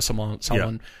 Alejandro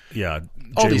Salomon. Yeah.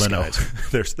 All Jay these Leno.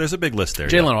 guys. There's a big list there.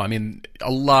 Jay Leno,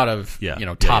 a lot of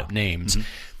top names. Mm-hmm.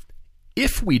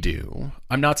 If we do,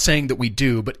 I'm not saying that we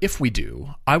do, but if we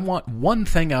do, I want one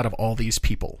thing out of all these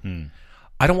people.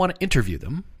 I don't want to interview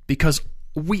them because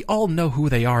we all know who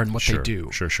they are and what they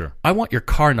do. Sure. I want your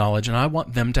car knowledge, and I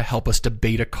want them to help us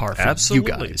debate a car for you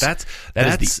guys. That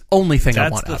is the only thing I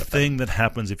want out of them. That's the thing that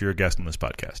happens if you're a guest on this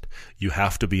podcast. You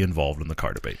have to be involved in the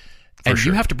car debate.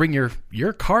 You have to bring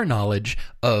your car knowledge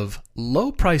of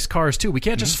low-priced cars, too. We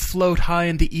can't just float high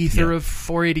in the ether of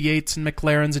 488s and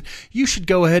McLarens. And you should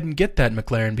go ahead and get that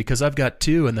McLaren because I've got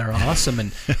 2 and they're awesome.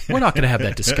 And we're not going to have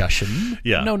that discussion.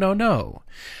 No.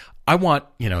 I want,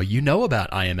 you know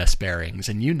about IMS bearings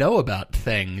and you know about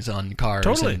things on cars.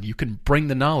 Totally. And you can bring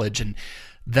the knowledge. And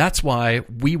that's why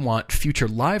we want future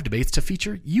live debates to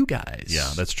feature you guys. Yeah,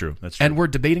 that's true. And we're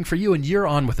debating for you, and you're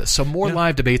on with us. So more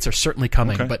live debates are certainly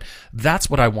coming. Okay. But that's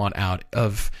what I want out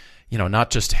of, not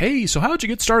just, hey, so how'd you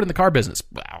get started in the car business?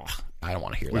 Well, I don't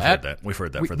want to hear that. We've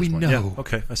heard that for this we one. know. Yeah,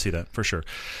 okay, I see that for sure.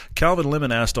 Calvin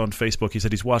Lemon asked on Facebook, he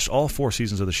said he's watched all 4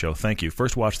 seasons of the show. Thank you.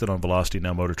 First watched it on Velocity,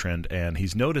 now Motor Trend, and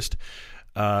he's noticed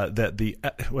that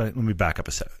let me back up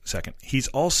a second. He's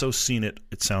also seen it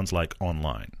sounds like,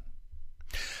 online.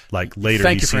 Like later,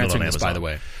 Thank he's you for seen it on answering Amazon. this, by the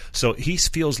way. So he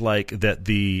feels like that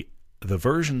the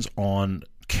versions on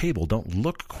cable don't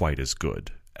look quite as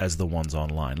good as the ones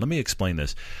online. Let me explain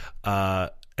this.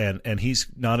 And he's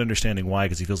not understanding why,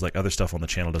 because he feels like other stuff on the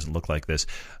channel doesn't look like this.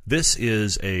 This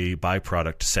is a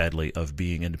byproduct, sadly, of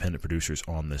being independent producers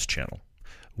on this channel.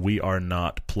 We are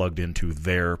not plugged into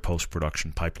their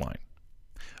post-production pipeline,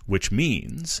 which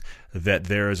means that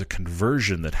there is a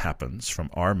conversion that happens from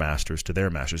our masters to their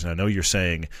masters. And I know you're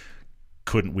saying,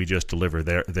 couldn't we just deliver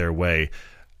their way?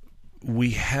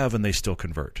 We have, and they still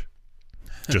convert.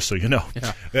 Just so you know.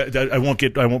 Yeah. I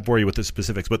won't bore you with the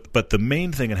specifics, but the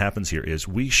main thing that happens here is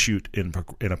we shoot in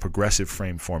a progressive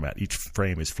frame format. Each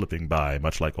frame is flipping by,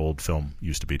 much like old film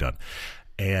used to be done.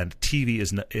 And TV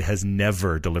has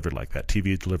never delivered like that.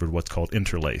 TV has delivered what's called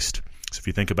interlaced. So if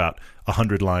you think about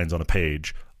 100 lines on a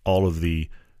page, all of the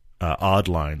odd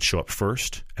lines show up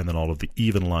first, and then all of the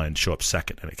even lines show up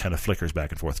second, and it kind of flickers back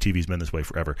and forth. TV's been this way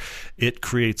forever. It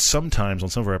creates sometimes, on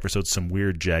some of our episodes, some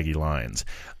weird jaggy lines.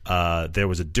 There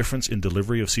was a difference in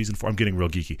delivery of Season 4. I'm getting real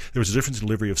geeky. There was a difference in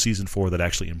delivery of Season 4 that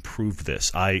actually improved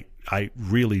this. I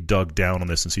really dug down on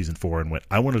this in Season 4 and went,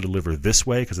 I want to deliver this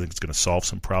way because I think it's going to solve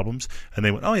some problems. And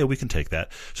they went, oh yeah, we can take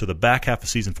that. So the back half of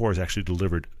Season 4 is actually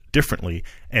delivered differently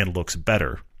and looks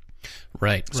better.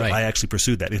 Right. So I actually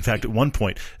pursued that. In fact, at one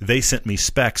point, they sent me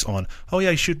specs on, oh yeah,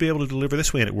 you should be able to deliver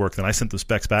this way, and it worked. And I sent the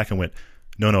specs back and went,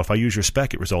 no, if I use your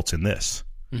spec, it results in this.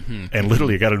 Mm-hmm. And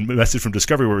literally, I got a message from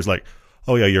Discovery where it was like,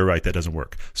 oh yeah, you're right, that doesn't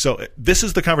work. So this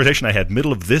is the conversation I had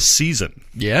middle of this season.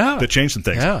 Yeah. That changed some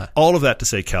things. Yeah. All of that to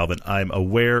say, Calvin, I'm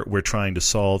aware we're trying to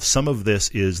solve. Some of this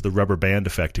is the rubber band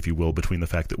effect, if you will, between the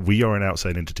fact that we are an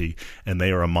outside entity and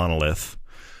they are a monolith.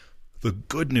 The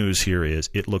good news here is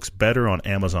it looks better on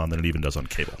Amazon than it even does on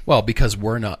cable. Well, because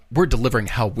we're delivering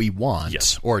how we want,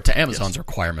 yes, or to Amazon's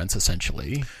requirements,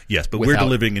 essentially. Yes, but we're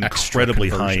delivering incredibly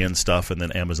high-end stuff, and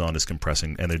then Amazon is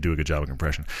compressing, and they do a good job of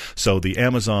compression. So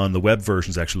the web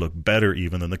versions actually look better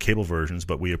even than the cable versions,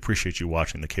 but we appreciate you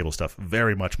watching the cable stuff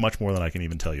very much, much more than I can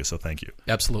even tell you, so thank you.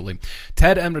 Absolutely.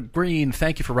 Ted M. Green,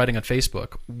 thank you for writing on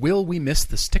Facebook. Will we miss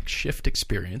the stick shift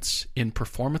experience in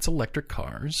performance electric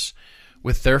cars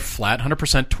with their flat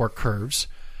 100% torque curves?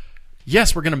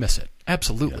 Yes, we're going to miss it.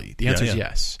 Absolutely. Yeah. The answer is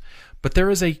yes. But there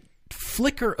is a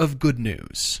flicker of good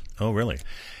news. Oh, really?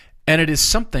 And it is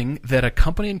something that a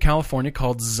company in California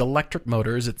called Zelectric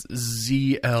Motors, it's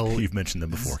You've mentioned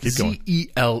them before. Keep going.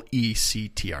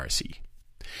 Zelectrc.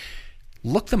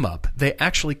 Look them up. They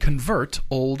actually convert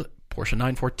old Porsche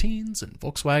 914s and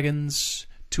Volkswagens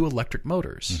to electric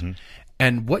motors. Mm-hmm.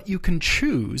 And what you can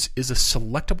choose is a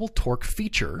selectable torque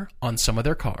feature on some of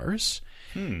their cars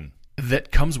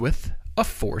that comes with a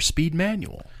 4-speed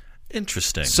manual.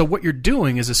 Interesting. So what you're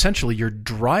doing is essentially you're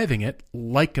driving it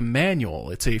like a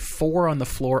manual. It's a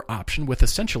 4-on-the-floor option with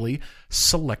essentially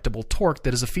selectable torque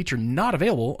that is a feature not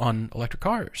available on electric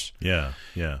cars. Yeah.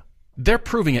 They're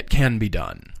proving it can be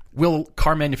done. Will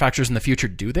car manufacturers in the future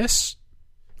do this?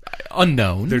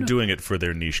 Unknown. They're doing it for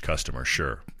their niche customer,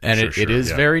 sure. And it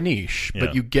is very niche,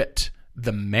 but you get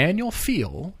the manual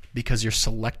feel because you're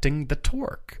selecting the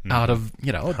torque out of,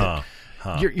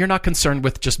 you're not concerned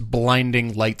with just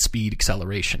blinding light speed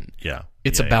acceleration. Yeah.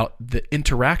 It's about the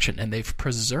interaction, and they've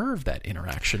preserved that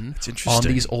interaction on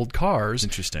these old cars.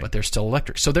 Interesting. But they're still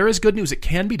electric. So there is good news. It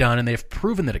can be done, and they've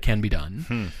proven that it can be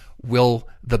done. Will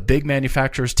the big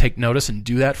manufacturers take notice and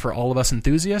do that for all of us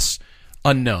enthusiasts?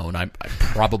 Unknown. I'm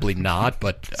probably not,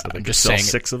 but so I'm just saying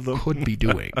 6 of them could be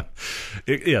doing.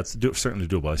 It's certainly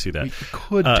doable. I see that. We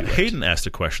could do Hayden asked a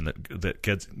question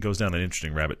that goes down an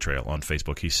interesting rabbit trail on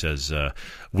Facebook. He says,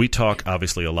 we talk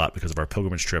obviously a lot because of our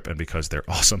pilgrimage trip and because they're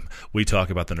awesome. We talk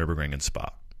about the Nürburgring and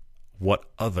Spa. What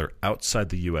other outside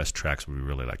the U.S. tracks would we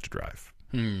really like to drive?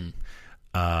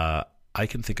 I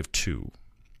can think of 2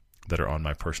 that are on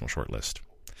my personal short list.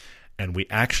 And we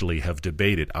actually have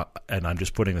debated, and I'm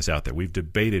just putting this out there, we've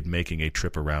debated making a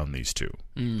trip around these 2.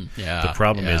 The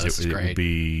problem is it would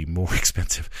be more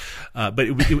expensive. But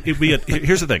it would be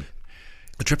here's the thing.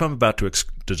 The trip I'm about to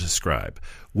describe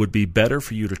would be better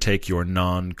for you to take your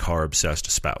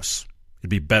non-car-obsessed spouse. It'd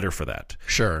be better for that.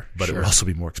 Sure. But it would also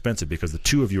be more expensive because the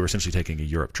 2 of you are essentially taking a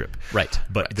Europe trip. Right.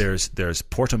 But there's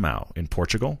Portimao in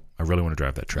Portugal. I really want to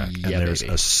drive that track. Yeah, and there's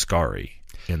Ascari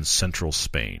in central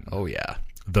Spain. Oh, yeah.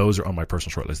 Those are on my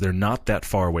personal short list. They're not that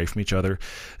far away from each other.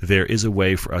 There is a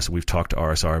way for us, we've talked to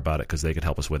RSR about it because they could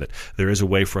help us with it. There is a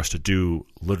way for us to do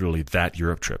literally that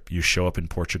Europe trip. You show up in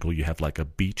Portugal, you have like a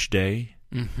beach day,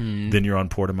 then you're on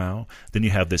Portimao, then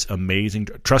you have this amazing,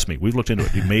 trust me, we've looked into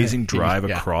it, the amazing drive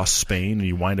across Spain, and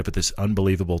you wind up at this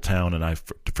unbelievable town, and I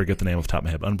forget the name off the top of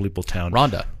my head, unbelievable town.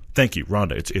 Ronda. Thank you,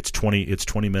 Ronda. It's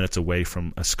 20 minutes away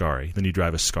from Ascari. Then you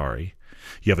drive Ascari.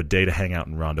 You have a day to hang out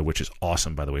in Ronda, which is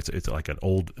awesome, by the way. It's like an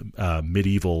old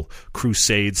medieval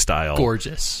crusade style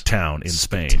gorgeous town in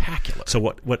Spain. Spectacular. So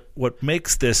what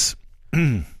makes this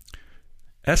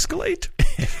escalate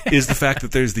is the fact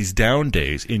that there's these down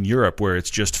days in Europe where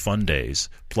it's just fun days,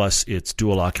 plus it's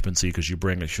dual occupancy because you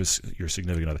bring your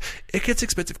significant other. It gets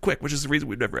expensive quick, which is the reason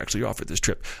we've never actually offered this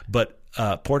trip. But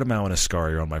Portimao and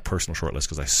Ascari are on my personal short list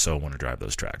because I so want to drive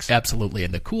those tracks. Absolutely.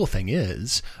 And the cool thing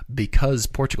is, because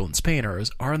Portugal and Spain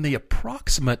are in the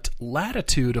approximate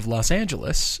latitude of Los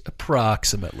Angeles,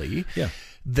 approximately,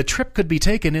 the trip could be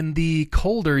taken in the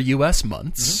colder U.S.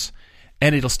 months,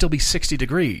 and it'll still be 60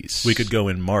 degrees. We could go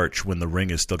in March when the ring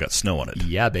has still got snow on it.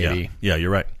 Yeah, baby. Yeah,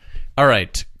 you're right. All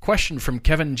right. Question from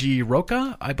Kevin G.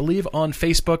 Roca, I believe, on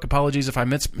Facebook. Apologies if I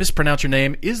mispronounce your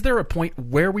name. Is there a point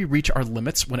where we reach our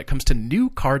limits when it comes to new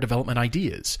car development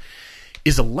ideas?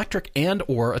 Is electric and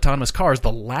or autonomous cars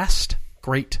the last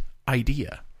great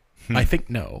idea? I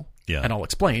think no. Yeah. And I'll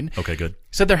explain. Okay, good.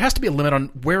 So there has to be a limit on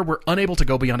where we're unable to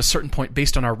go beyond a certain point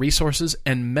based on our resources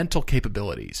and mental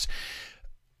capabilities.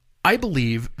 I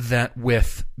believe that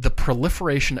with the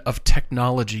proliferation of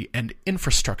technology and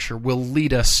infrastructure will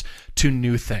lead us to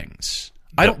new things.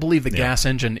 I don't believe the gas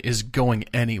engine is going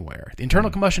anywhere. The internal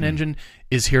combustion engine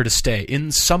is here to stay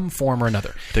in some form or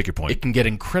another. Take your point. It can get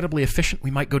incredibly efficient.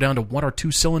 We might go down to 1 or 2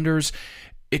 cylinders.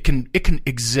 It can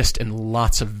exist in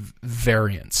lots of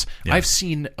variants. Yeah. I've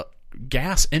seen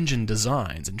gas engine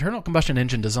designs, internal combustion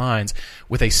engine designs,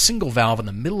 with a single valve in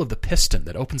the middle of the piston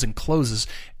that opens and closes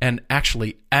and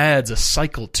actually adds a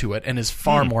cycle to it and is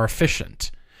far more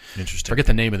efficient. Interesting. Forget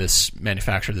the name of this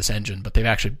manufacturer, this engine, but they've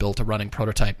actually built a running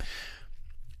prototype.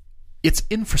 It's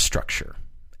infrastructure,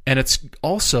 and it's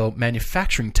also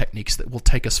manufacturing techniques that will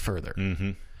take us further.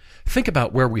 Think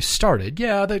about where we started.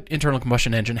 Yeah, the internal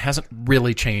combustion engine hasn't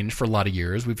really changed for a lot of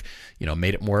years. We've,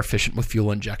 made it more efficient with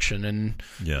fuel injection and,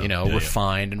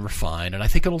 refined and refined. And I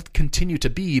think it'll continue to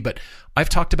be. But I've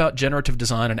talked about generative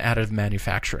design and additive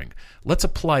manufacturing. Let's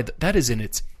apply that is in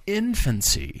its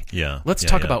infancy. Let's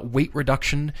talk about weight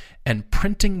reduction and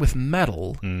printing with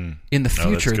metal in the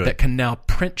future that can now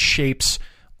print shapes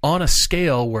on a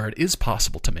scale where it is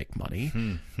possible to make money.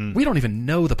 We don't even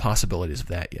know the possibilities of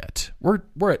that yet.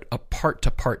 We're at a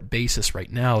part-to-part basis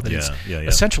right now that is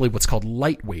essentially what's called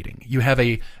lightweighting. You have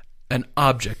an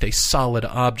object, a solid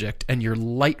object, and you're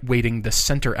lightweighting the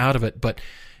center out of it, but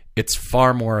it's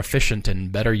far more efficient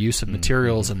and better use of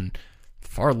materials and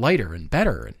far lighter and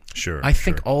better. And I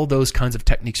think all those kinds of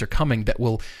techniques are coming that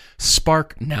will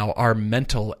spark now our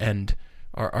mental and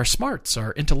our smarts,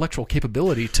 our intellectual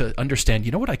capability to understand,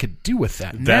 what I could do with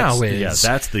that that's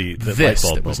the light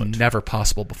bulb that was moment. Never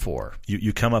possible before.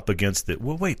 You come up against it.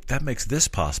 Well, wait, that makes this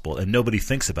possible, and nobody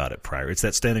thinks about it prior. It's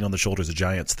that standing on the shoulders of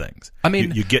giants things. I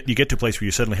mean, you get to a place where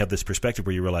you suddenly have this perspective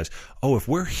where you realize, oh, if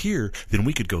we're here, then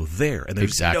we could go there, and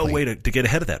there's no way to get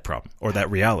ahead of that problem or that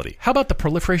reality. How about the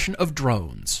proliferation of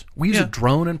drones? We use a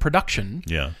drone in production.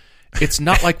 Yeah. It's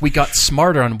not like we got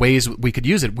smarter on ways we could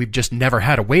use it. We've just never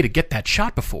had a way to get that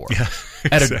shot before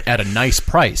at a nice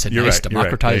price,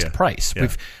 democratized price. Yeah.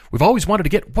 We've always wanted to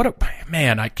get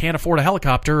I can't afford a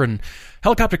helicopter, and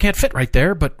helicopter can't fit right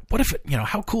there. But what if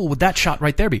how cool would that shot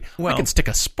right there be? Well, I can stick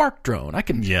a spark drone, I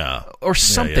can or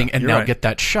something, and now get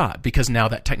that shot because now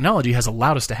that technology has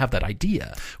allowed us to have that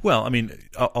idea. Well, I mean,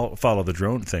 I'll follow the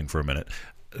drone thing for a minute.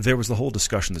 There was the whole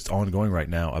discussion that's ongoing right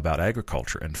now about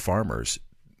agriculture and farmers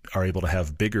are able to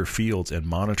have bigger fields and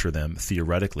monitor them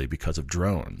theoretically because of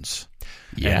drones.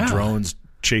 Yeah. And drones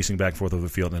chasing back and forth over the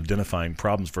field and identifying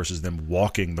problems versus them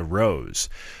walking the rows.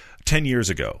 10 years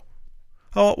ago,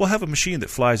 we'll have a machine that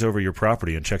flies over your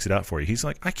property and checks it out for you. He's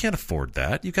like, I can't afford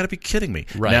that. You've got to be kidding me.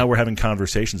 Right. Now we're having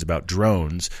conversations about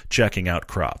drones checking out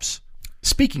crops.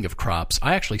 Speaking of crops,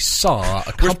 I actually saw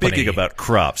a company. We're speaking about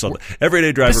crops.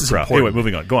 Everyday driver crop. Important. Anyway,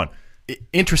 moving on. Go on.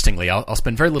 Interestingly, I'll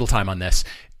spend very little time on this.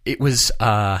 It was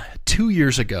 2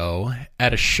 years ago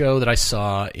at a show that I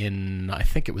saw in, I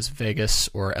think it was Vegas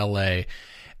or LA,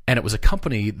 and it was a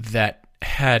company that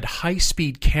had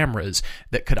high-speed cameras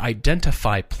that could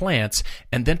identify plants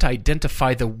and then to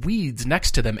identify the weeds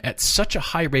next to them at such a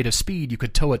high rate of speed you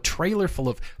could tow a trailer full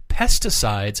of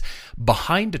pesticides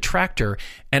behind a tractor,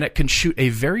 and it can shoot a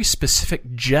very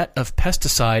specific jet of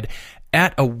pesticide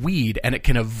at a weed, and it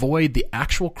can avoid the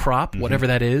actual crop, whatever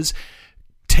that is,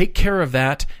 take care of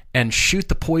that, and shoot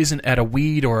the poison at a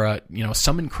weed or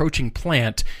some encroaching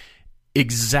plant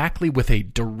exactly with a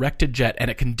directed jet, and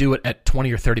it can do it at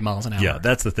 20 or 30 miles an hour. Yeah,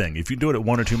 that's the thing. If you do it at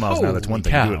 1 or 2 miles an hour, that's one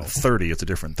thing. You do it at 30, it's a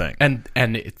different thing.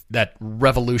 And that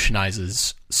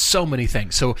revolutionizes so many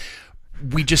things. So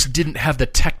we just didn't have the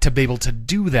tech to be able to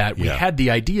do that. We had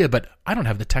the idea, but I don't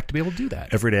have the tech to be able to do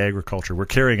that. Everyday agriculture. We're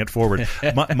carrying it forward.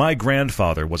 My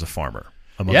grandfather was a farmer.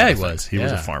 Yeah, he was. He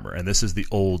was a farmer, and this is the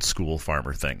old school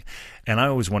farmer thing. And I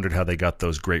always wondered how they got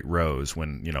those great rows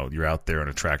when, you know, you're out there in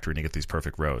a tractor and you get these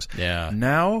perfect rows. Yeah.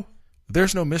 Now,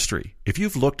 there's no mystery. If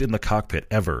you've looked in the cockpit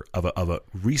ever of a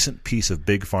recent piece of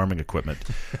big farming equipment,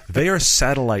 they are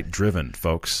satellite driven,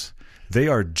 folks. They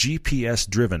are GPS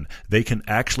driven. They can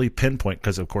actually pinpoint,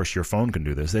 because of course your phone can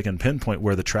do this, they can pinpoint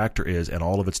where the tractor is and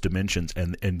all of its dimensions,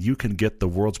 and you can get the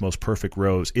world's most perfect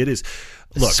rows. It is,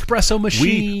 look, espresso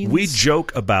machines. We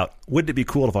joke about, wouldn't it be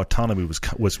cool if autonomy was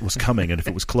coming and if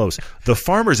it was close? The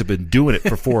farmers have been doing it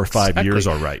for 4 or 5 years,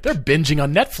 all right. They're binging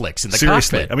on Netflix in the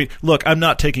Seriously. cockpit. I mean, look, I'm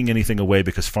not taking anything away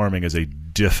because farming is a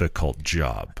difficult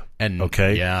job.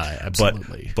 Okay? Yeah,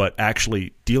 absolutely. But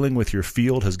actually dealing with your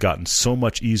field has gotten so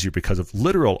much easier because of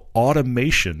literal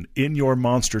automation in your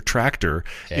monster tractor.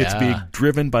 Yeah. It's being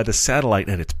driven by the satellite,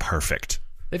 and it's perfect.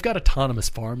 They've got autonomous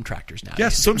farm tractors now.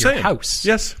 Yes, so I'm saying. House.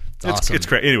 Yes. Awesome. It's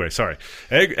great. Anyway, sorry.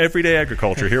 Everyday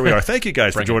agriculture. Here we are. Thank you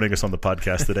guys for joining us on the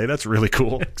podcast today. That's really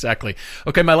cool. Exactly.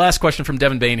 Okay, my last question from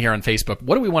Devin Bain here on Facebook.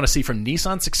 What do we want to see from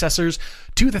Nissan successors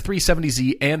to the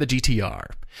 370Z and the GTR?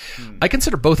 I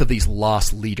consider both of these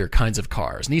loss leader kinds of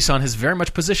cars. Nissan has very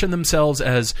much positioned themselves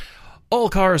as all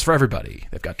cars for everybody.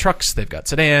 They've got trucks, they've got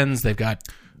sedans, they've got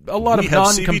a lot of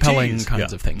non-compelling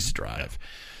kinds of things to drive.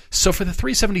 So for the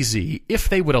 370Z, if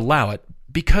they would allow it,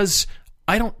 because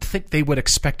I don't think they would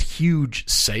expect huge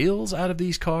sales out of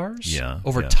these cars.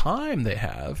 Over time they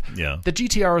have. The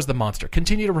GTR is the monster.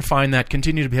 Continue to refine that.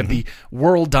 Continue to have the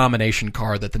world domination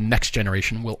car that the next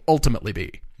generation will ultimately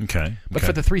be. Okay. But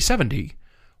for the 370,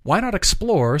 why not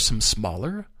explore some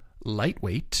smaller,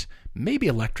 lightweight, maybe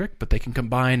electric, but they can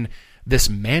combine this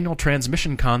manual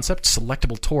transmission concept,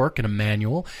 selectable torque in a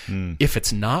manual. If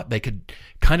it's not, they could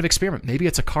kind of experiment. Maybe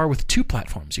it's a car with 2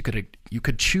 platforms. You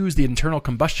could choose the internal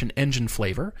combustion engine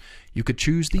flavor. You could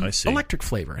choose the electric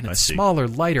flavor, and it's smaller,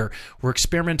 lighter. We're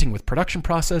experimenting with production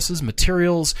processes,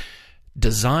 materials,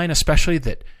 design especially,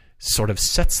 that sort of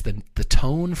sets the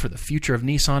tone for the future of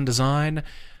Nissan design,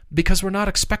 because we're not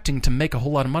expecting to make a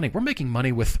whole lot of money. We're making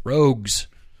money with Rogues.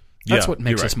 That's what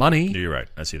makes us money. You're right.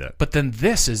 I see that. But then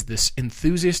this is this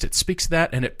enthusiast. It speaks to that,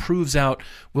 and it proves out,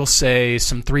 we'll say,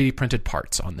 some 3D printed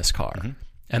parts on this car.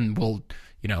 And we'll,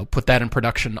 put that in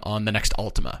production on the next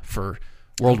Altima for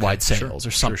worldwide sales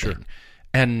or something. Sure.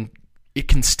 And it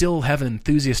can still have an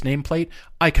enthusiast nameplate.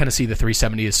 I kind of see the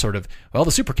 370 as sort of, well,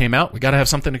 the Supra came out. We got to have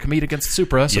something to compete against the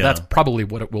Supra. So that's probably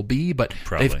what it will be. But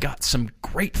they've got some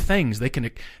great things. They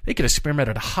can experiment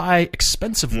at a high,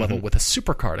 expensive level with a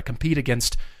supercar to compete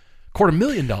against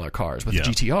 $250,000 cars with the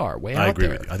GTR way out there. I agree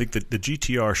with you. I think that the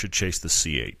GTR should chase the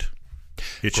C8.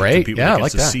 It should Great. compete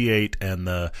Like the that. C8 and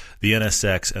the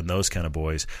NSX and those kind of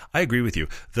boys. I agree with you.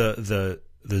 The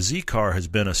Z car has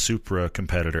been a Supra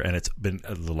competitor, and it's been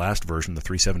the last version, the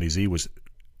 370Z, was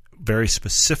very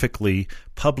specifically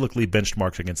publicly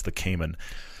benchmarked against the Cayman.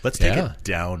 Let's take it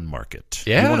down market.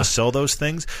 You want to sell those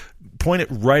things? Point it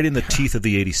right in the teeth of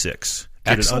the 86.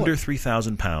 Get it under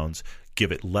 3,000 pounds.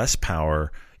 Give it less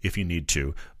power if you need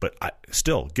to, but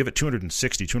still give it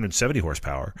 270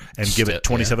 horsepower and give it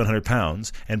 2,700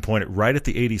 pounds, and point it right at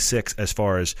the 86 as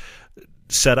far as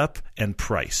setup and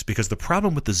price. Because the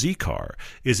problem with the Z car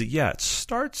is that, it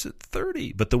starts at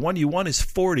 30, but the one you want is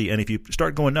 40, and if you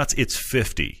start going nuts, it's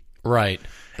 50. Right.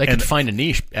 They could find a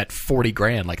niche at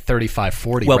 $40,000, like 35,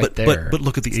 40 there. But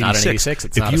look at the 86. Not an 86.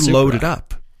 It's not if a you load it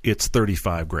up, it's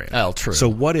 $35,000. Oh, true. So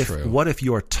what if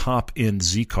your top end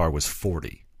Z car was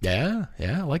 40? Yeah,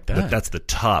 I like that. But that's the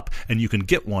top, and you can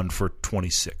get one for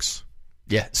 26.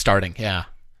 Yeah, starting,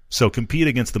 So compete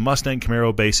against the Mustang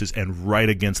Camaro bases and right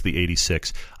against the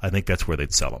 86. I think that's where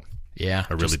they'd sell them. Yeah.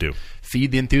 I really do.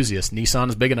 Feed the enthusiasts. Nissan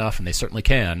is big enough, and they certainly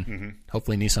can.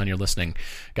 Hopefully, Nissan, you're listening.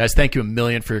 Guys, thank you a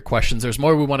million for your questions. There's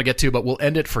more we want to get to, but we'll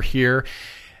end it for here.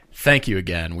 Thank you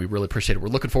again. We really appreciate it. We're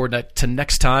looking forward to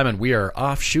next time, and we are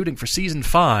off shooting for Season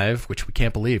 5, which we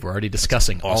can't believe. We're already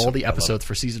discussing all the episodes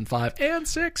for Season 5 and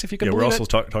 6, if you can believe it. We're also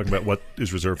talking about what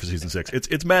is reserved for Season 6.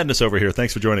 It's madness over here.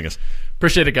 Thanks for joining us.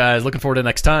 Appreciate it, guys. Looking forward to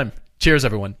next time. Cheers,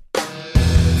 everyone.